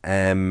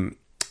having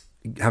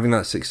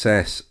that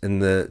success in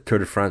the Tour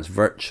de France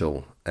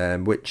virtual,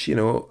 which,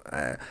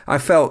 I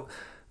felt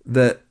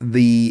that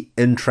the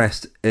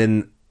interest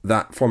in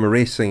that form of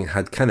racing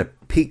had kind of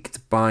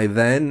peaked by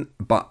then,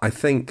 but I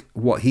think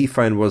what he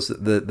found was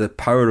that the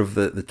power of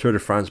the Tour de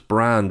France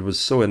brand was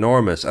so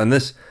enormous, and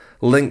this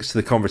links to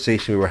the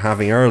conversation we were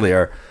having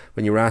earlier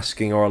when you were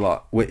asking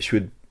Orla which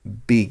would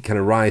be kind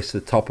of rise to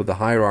the top of the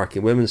hierarchy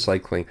in women's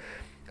cycling.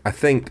 I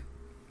think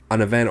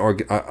an event or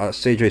a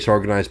stage race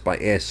organised by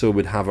ASO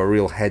would have a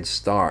real head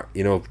start,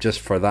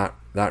 just for that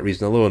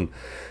reason alone.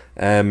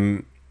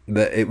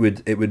 That it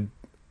would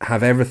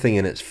have everything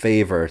in its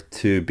favour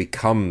to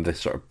become the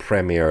sort of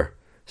premier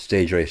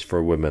stage race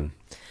for women.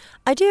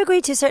 I do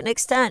agree to a certain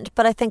extent,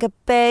 but I think a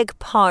big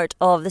part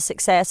of the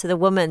success of the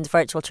women's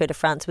virtual Tour de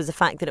France was the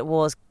fact that it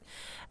was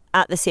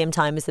at the same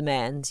time as the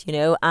men's,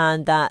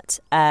 and that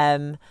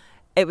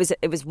it was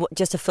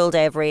just a full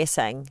day of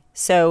racing.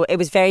 So it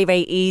was very,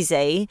 very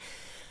easy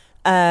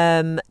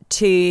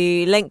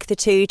to link the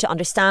two, to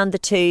understand the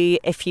two.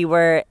 If you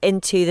were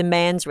into the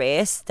men's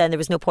race, then there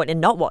was no point in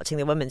not watching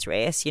the women's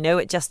race.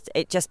 It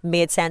just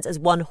made sense as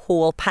one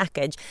whole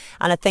package.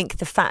 And I think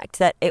the fact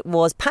that it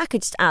was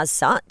packaged as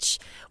such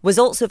was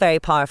also very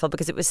powerful,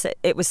 because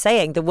it was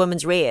saying the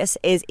women's race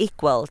is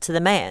equal to the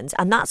men's,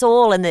 and that's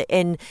all in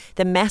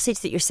the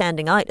message that you're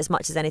sending out as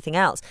much as anything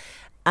else.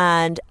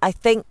 And I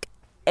think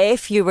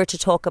if you were to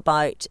talk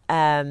about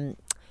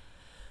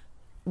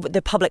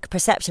the public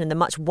perception and the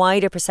much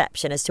wider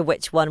perception as to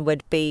which one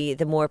would be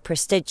the more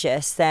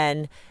prestigious,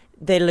 then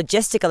the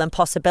logistical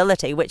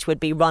impossibility, which would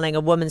be running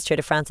a women's Tour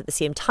de France at the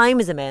same time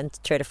as a men's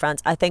Tour de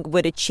France, I think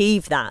would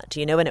achieve that,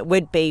 and it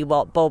would be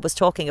what Bob was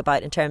talking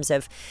about in terms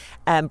of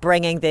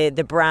bringing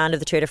the brand of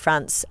the Tour de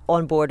France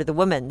on board of the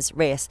women's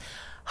race.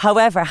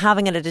 However,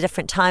 having it at a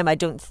different time, I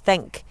don't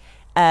think,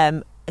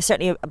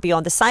 certainly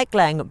beyond the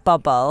cycling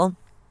bubble,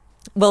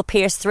 will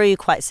pierce through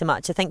quite so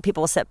much. I think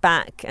people will sit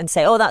back and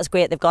say, oh, that's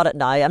great, they've got it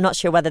now. I'm not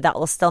sure whether that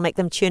will still make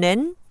them tune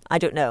in. I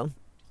don't know.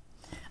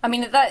 I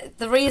mean,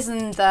 the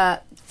reason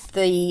that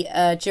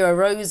the Giro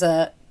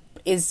Rosa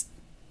is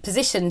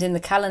positioned in the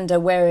calendar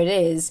where it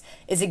is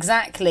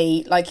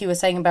exactly like you were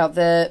saying about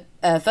the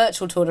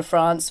virtual Tour de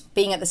France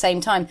being at the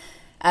same time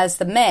as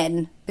the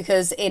men,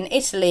 because in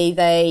Italy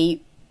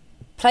they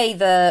play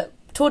the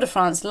Tour de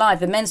France live,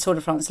 the men's Tour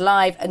de France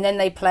live, and then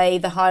they play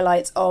the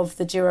highlights of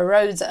the Giro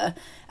Rosa,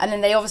 and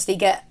then they obviously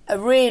get a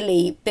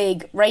really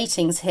big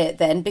ratings hit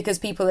then, because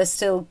people are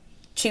still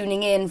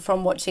tuning in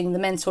from watching the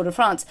men's Tour de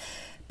France.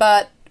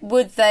 But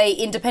would they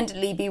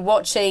independently be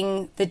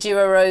watching the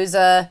Giro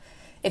Rosa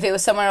if it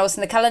was somewhere else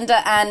in the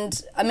calendar?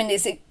 And I mean,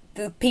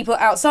 the people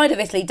outside of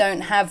Italy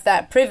don't have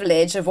that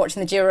privilege of watching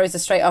the Giro Rosa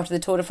straight after the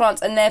Tour de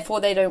France, and therefore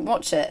they don't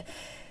watch it.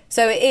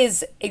 So it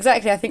is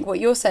exactly, I think,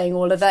 what you're saying,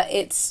 Orla, that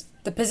it's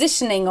the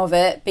positioning of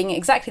it being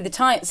exactly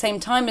the same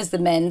time as the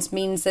men's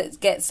means that it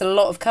gets a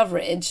lot of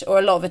coverage or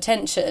a lot of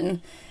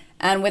attention.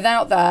 And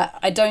without that,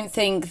 I don't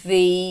think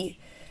the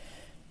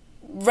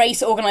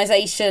race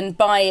organisation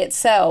by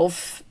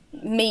itself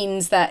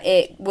means that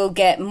it will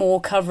get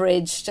more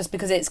coverage just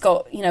because it's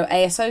got,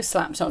 ASO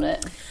slapped on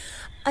it.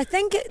 I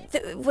think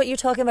what you're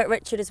talking about,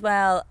 Richard, as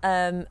well,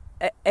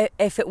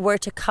 if it were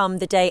to come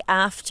the day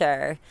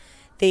after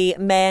the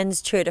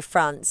men's Tour de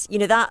France,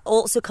 that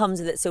also comes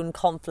with its own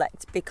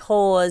conflict,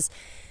 because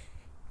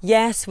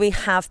yes, we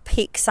have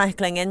peak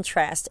cycling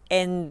interest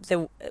in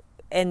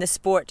the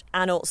sport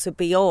and also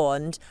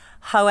beyond.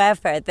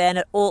 However, then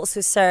it also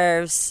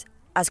serves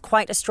as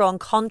quite a strong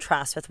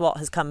contrast with what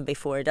has come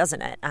before,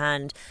 doesn't it?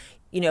 And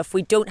if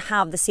we don't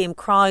have the same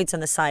crowds on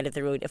the side of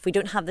the road, if we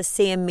don't have the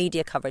same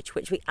media coverage,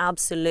 which we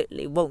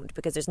absolutely won't,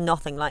 because there's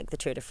nothing like the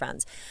Tour de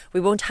France, we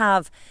won't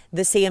have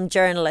the same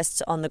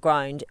journalists on the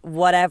ground.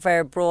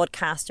 Whatever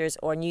broadcasters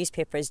or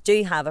newspapers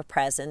do have a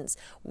presence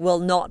will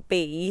not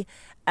be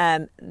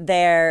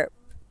their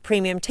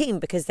premium team,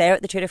 because they're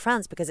at the Tour de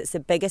France, because it's the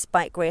biggest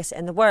bike race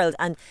in the world.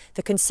 And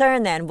the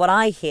concern then, what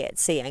I hate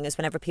seeing, is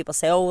whenever people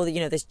say, oh,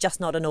 there's just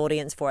not an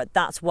audience for it,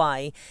 that's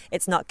why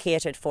it's not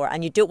catered for.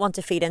 And you don't want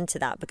to feed into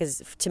that,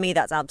 because to me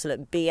that's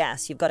absolute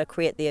BS. You've got to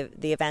create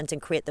the event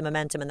and create the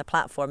momentum and the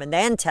platform, and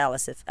then tell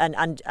us if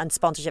and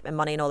sponsorship and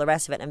money and all the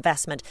rest of it,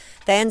 investment,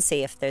 then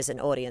see if there's an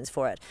audience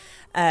for it.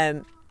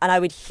 And I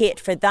would hate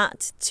for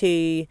that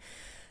to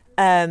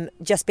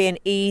just be an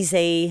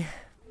easy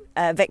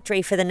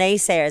victory for the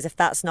naysayers, if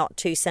that's not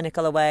too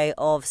cynical a way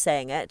of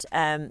saying it.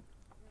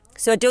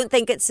 So I don't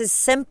think it's as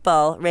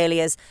simple,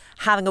 really, as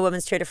having a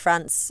women's Tour de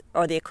France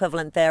or the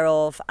equivalent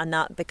thereof and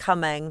that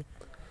becoming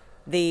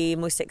the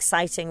most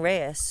exciting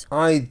race.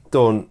 I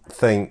don't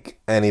think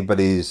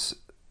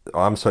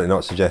I'm certainly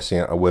not suggesting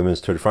a women's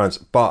Tour de France,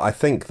 but I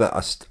think that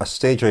a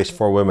stage race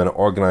for women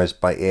organised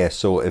by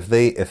ASO,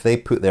 if they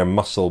put their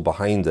muscle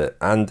behind it,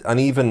 and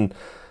even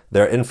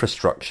their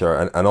infrastructure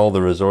and all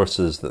the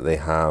resources that they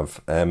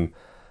have,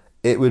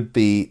 it would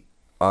be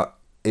a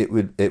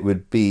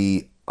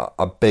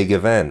big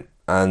event,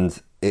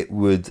 and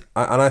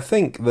I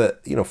think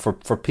that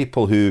for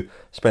people who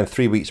spend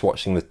 3 weeks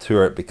watching the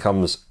Tour, it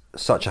becomes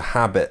such a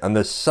habit, and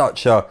there's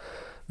such a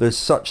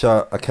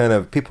kind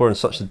of, people are in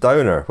such a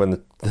downer when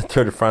the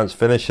Tour de France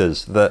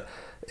finishes, that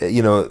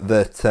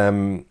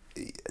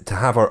to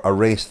have a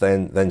race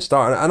then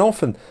start, and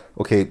often,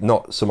 okay,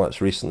 not so much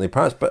recently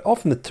perhaps, but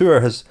often the Tour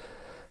has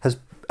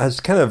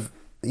kind of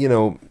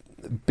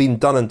been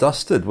done and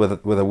dusted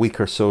with a week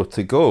or so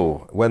to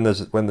go. When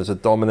there's a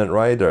dominant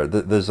rider,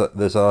 there's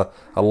a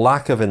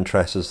lack of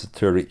interest as the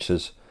Tour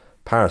reaches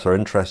Paris, or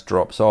interest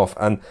drops off,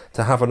 and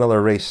to have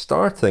another race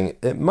starting,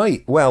 it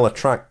might well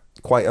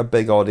attract quite a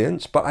big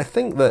audience. But I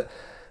think that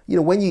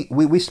when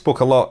we spoke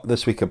a lot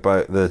this week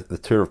about the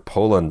Tour of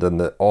Poland and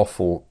the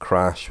awful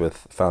crash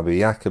with Fabio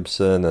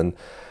Jakobsen,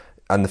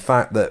 and the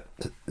fact that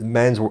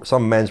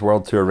some men's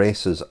World Tour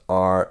races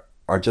are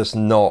just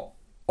not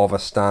of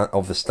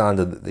the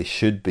standard that they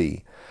should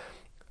be,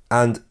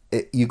 and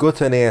you go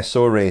to an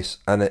ASO race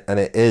and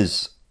it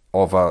is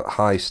of a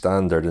high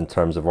standard in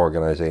terms of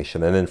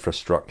organisation and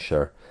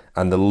infrastructure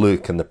and the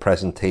look and the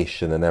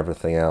presentation and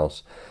everything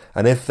else.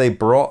 And if they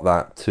brought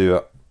that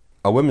to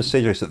a women's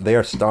stage race that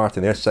they're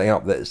setting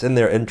up, that it's in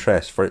their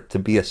interest for it to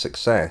be a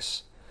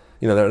success,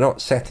 they're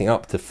not setting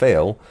up to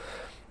fail,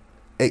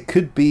 it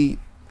could be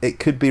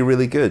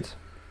really good.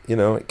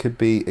 It could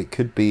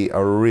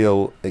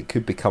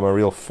become a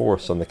real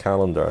force on the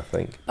calendar, I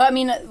think. But I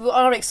mean,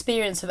 our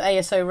experience of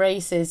ASO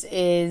races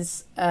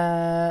is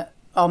our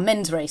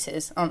men's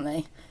races, aren't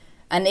they?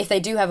 And if they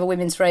do have a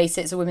women's race,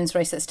 it's a women's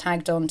race that's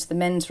tagged on to the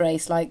men's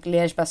race, like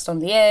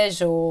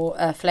Liège-Bastogne-Liège or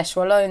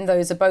Flèche-Wallonne.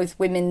 Those are both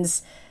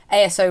women's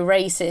ASO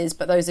races,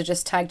 but those are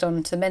just tagged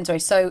on to the men's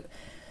race. So,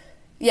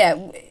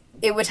 yeah,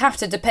 it would have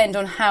to depend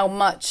on how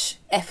much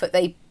effort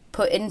they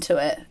put into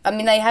it. I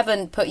mean, they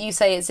haven't put, you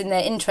say it's in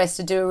their interest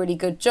to do a really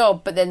good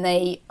job, but then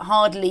they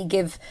hardly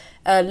give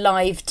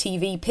live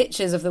TV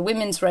pictures of the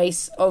women's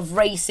race, of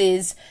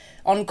races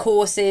on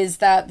courses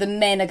that the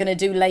men are going to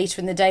do later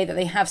in the day, that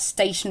they have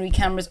stationary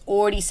cameras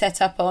already set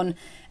up on,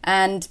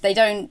 and they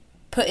don't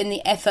put in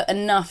the effort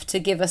enough to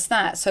give us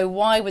that. So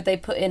why would they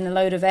put in a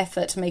load of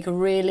effort to make a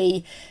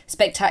really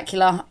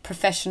spectacular,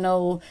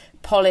 professional,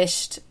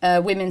 polished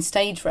women's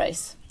stage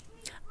race?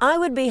 I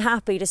would be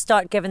happy to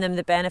start giving them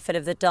the benefit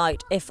of the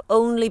doubt, if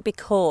only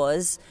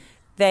because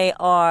they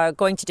are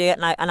going to do it,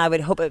 and I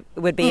would hope it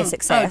would be a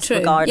success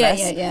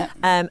regardless. Yeah.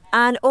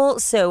 And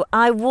also,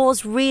 I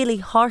was really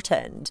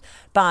heartened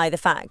by the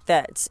fact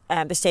that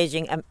they're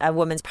staging a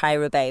women's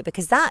Paris-Roubaix,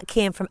 because that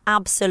came from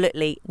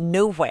absolutely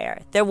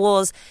nowhere. There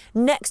was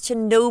next to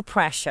no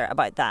pressure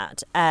about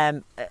that.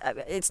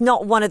 It's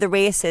not one of the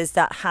races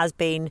that has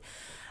been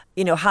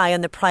high on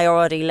the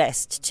priority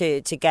list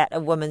to get a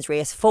women's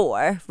race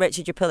for.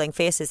 Richard, you're pulling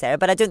faces there,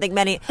 but I don't think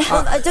many.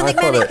 Well, I don't think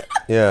many.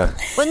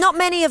 Well, not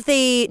many of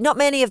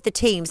the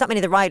teams, not many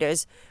of the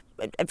riders.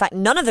 In fact,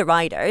 none of the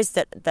riders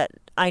that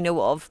I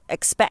know of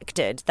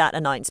expected that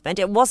announcement.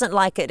 It wasn't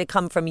like it had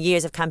come from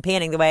years of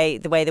campaigning the way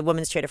the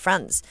Women's Tour de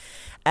France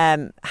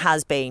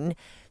has been.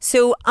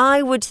 So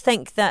I would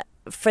think that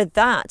for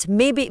that,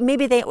 maybe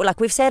they, like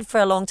we've said for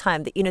a long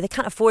time, that they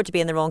can't afford to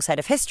be on the wrong side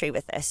of history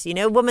with this.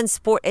 Women's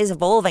sport is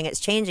evolving, it's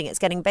changing, it's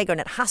getting bigger,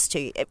 and it has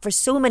to. For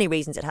so many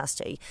reasons, it has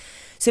to.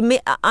 So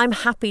I'm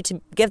happy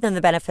to give them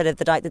the benefit of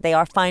the doubt that they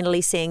are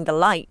finally seeing the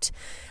light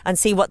and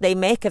see what they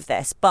make of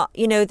this. But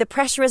the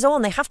pressure is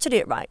on. They have to do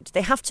it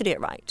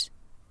right.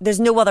 There's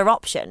no other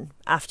option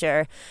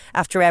after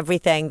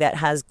everything that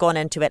has gone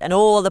into it, and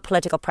all the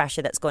political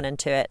pressure that's gone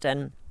into it,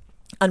 and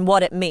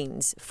what it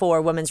means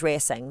for women's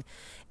racing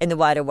in the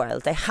wider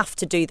world. They have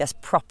to do this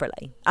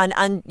properly.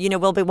 And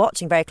we'll be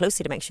watching very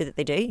closely to make sure that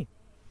they do.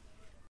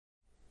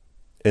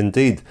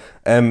 Indeed.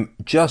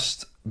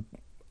 Just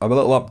a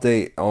little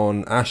update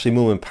on Ashley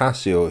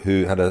Moolman-Passio,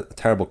 who had a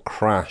terrible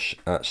crash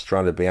at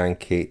Strade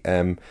Bianche.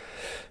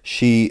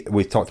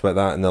 We talked about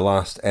that in the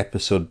last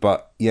episode,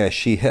 but yeah,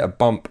 she hit a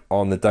bump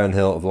on the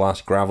downhill of the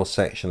last gravel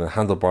section and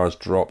handlebars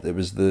dropped. It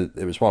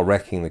was while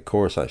wrecking the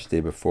course actually the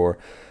day before.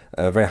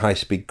 A very high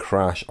speed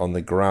crash on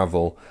the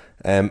gravel.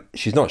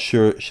 She's not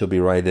sure she'll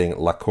be riding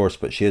La Course,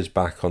 but she is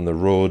back on the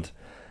road,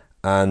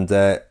 and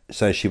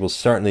says she will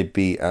certainly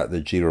be at the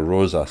Giro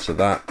Rosa, so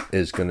that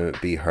is going to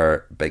be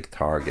her big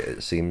target,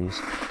 it seems.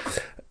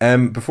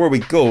 Before we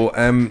go,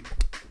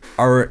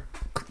 our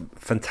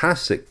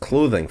fantastic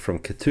clothing from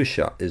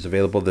Katusha is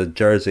available. The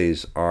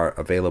jerseys are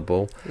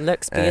available.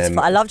 Looks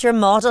beautiful. I loved your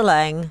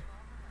modelling.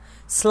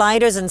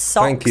 Sliders and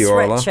socks, thank you,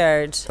 Orla.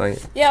 Richard. I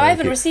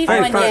haven't received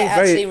mine yet,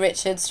 actually,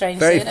 Richard, strangely.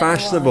 Very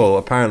fashionable,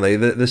 apparently.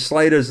 The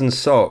sliders and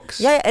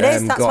socks. Yeah, it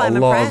is. That's why I'm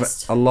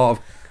impressed. A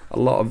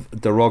lot of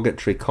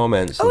derogatory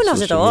comments on not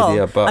social at all.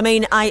 media. But I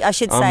mean, I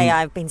should say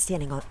I've been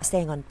staying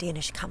on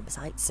Danish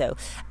campsites, so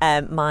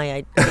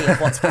my idea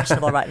of what's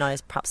fashionable right now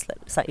is perhaps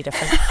slightly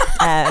different.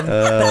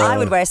 But I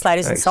would wear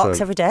sliders and socks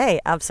every day,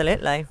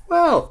 absolutely.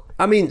 Well,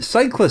 I mean,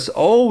 cyclists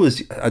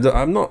always. I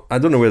don't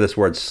know where this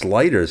word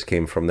sliders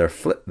came from. They're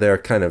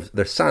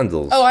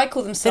sandals. Oh, I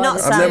call them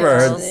sliders. They're not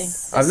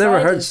sandals. I've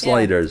never heard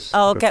sliders.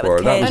 Oh, before. Get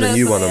with that was a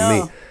new one on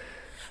me.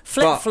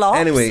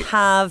 Flip-flops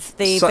have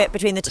the bit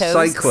between the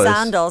toes.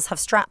 Sandals have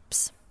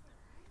straps.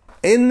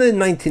 In the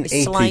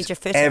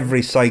 1980s,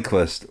 every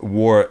cyclist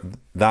wore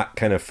that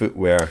kind of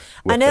footwear.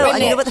 I know.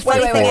 And you know what the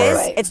funny thing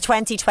is? It's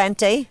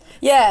 2020.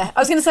 Yeah, I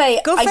was going to say,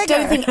 I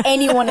don't think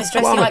anyone is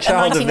dressing like a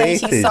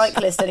 1980s 80s.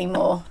 cyclist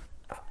anymore.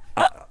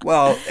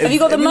 Well, have you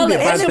got the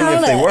mullet? In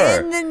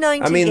the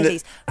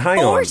 1980s, hang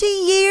 40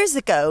 years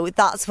ago,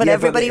 that's what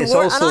everybody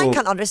wore, and I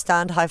can't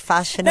understand how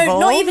fashionable.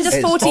 No, not even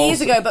just 40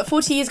 years ago, but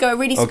 40 years ago, a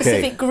really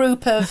specific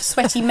group of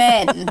sweaty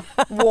men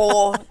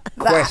wore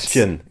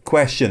that.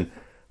 Question.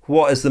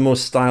 What is the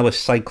most stylish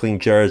cycling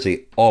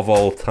jersey of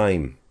all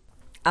time?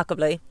 Aqua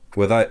Blue.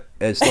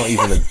 It's not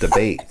even a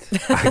debate.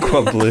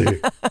 Aqua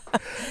Blue.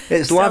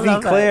 It's La Vie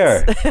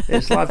Claire.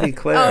 It's La Vie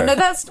Claire. Oh no,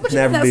 that's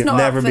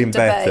never been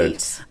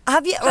bettered.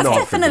 Have you? That's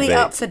definitely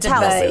up for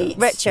debate.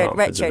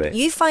 Richard,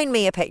 you find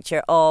me a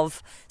picture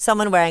of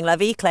someone wearing La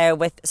Vie Claire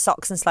with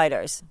socks and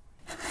sliders.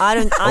 I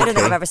don't think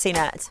I've ever seen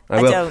it.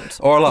 I don't.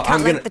 Orla,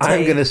 I'm going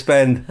to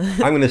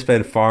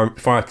spend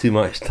far too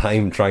much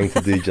time trying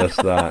to do just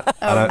that,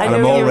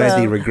 I'm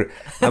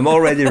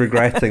already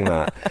regretting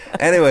that.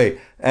 Anyway,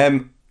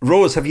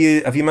 Rose, have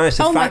you managed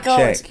to fact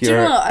check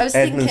your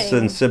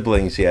Edmondson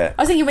siblings yet?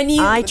 I was thinking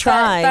I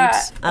tried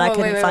and I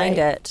couldn't find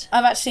it.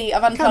 I've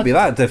unplugged. Can't be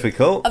that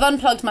difficult. I've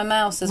unplugged my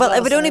mouse as well. Well,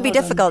 it would only be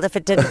difficult if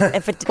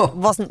it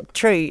wasn't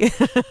true.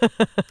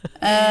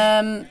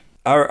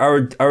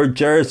 Our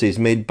jerseys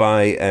made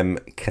by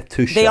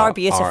Katusha, they are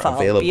beautiful.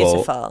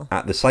 Available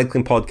at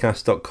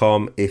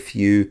thecyclingpodcast.com. If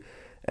you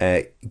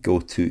go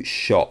to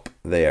shop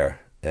there,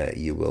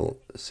 you will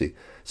see.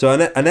 So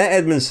Annette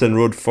Edmondson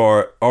rode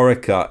for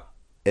Orica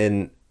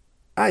in.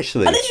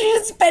 Actually, I literally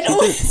just spent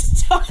all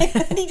this time,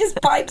 and he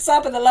just pipes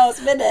up at the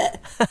last minute.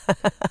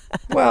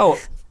 Well,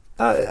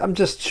 I'm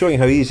just showing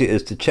how easy it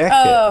is to check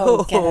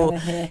it. Get over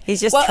here.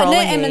 He's just trolling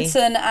Annette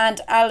Edmondson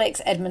and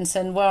Alex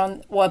Edmondson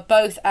were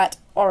both at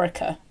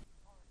Orica.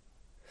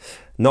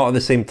 Not at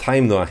the same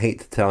time, though, I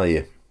hate to tell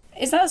you.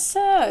 Is that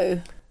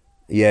so?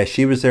 Yeah,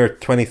 she was there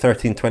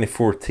 2013,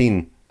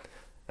 2014,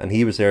 and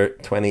he was there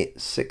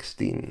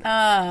 2016.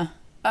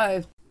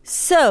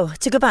 So,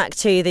 to go back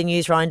to the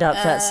news roundup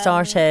that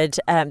started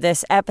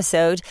this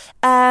episode,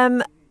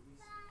 Emma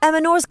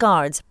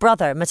Norsgaard's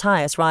brother,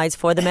 Matthias, rides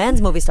for the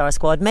men's Movistar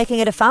squad, making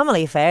it a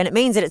family affair, and it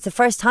means that it's the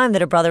first time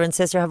that a brother and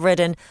sister have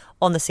ridden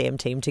on the same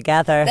team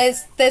together.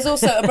 There's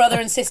also a brother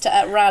and sister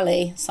at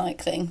rally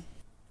cycling.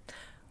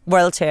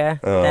 World Tour,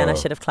 then I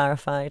should have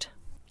clarified.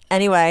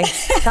 Anyway,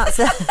 that's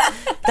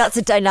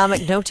a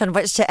dynamic note on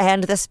which to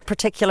end this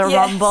particular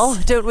rumble.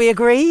 Don't we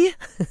agree?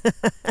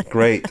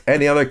 Great.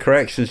 Any other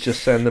corrections,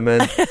 just send them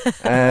in.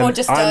 I'm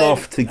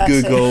off to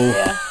Google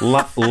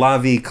La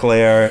Vie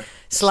Claire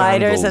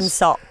sliders sandals. And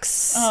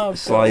socks. Oh,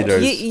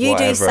 sliders. You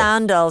do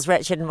sandals,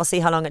 Richard, and we'll see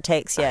how long it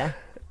takes you.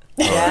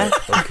 Yeah.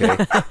 Okay.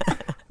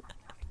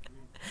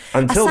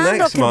 Until a sandal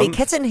next can month. Be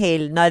kitten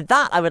heel. Now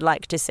that I would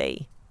like to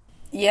see.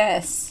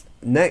 Yes.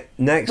 Next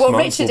month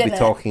Richard we'll be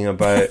talking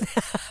about.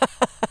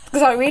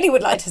 Because I really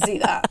would like to see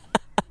that.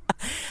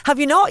 Have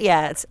you not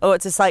yet? Oh,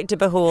 it's a sight to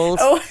behold.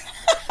 Oh.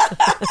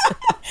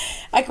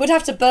 I would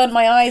have to burn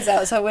my eyes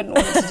out, so I wouldn't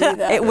want to do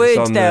that. It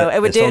would, though.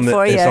 It would do it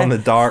for you. It's on the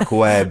dark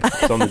web.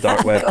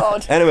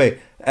 God. Anyway,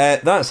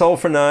 that's all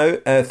for now.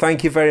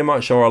 Thank you very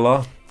much,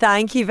 Orla.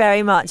 Thank you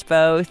very much,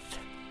 both.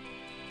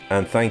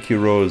 And thank you,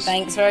 Rose.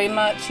 Thanks very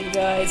much, you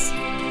guys.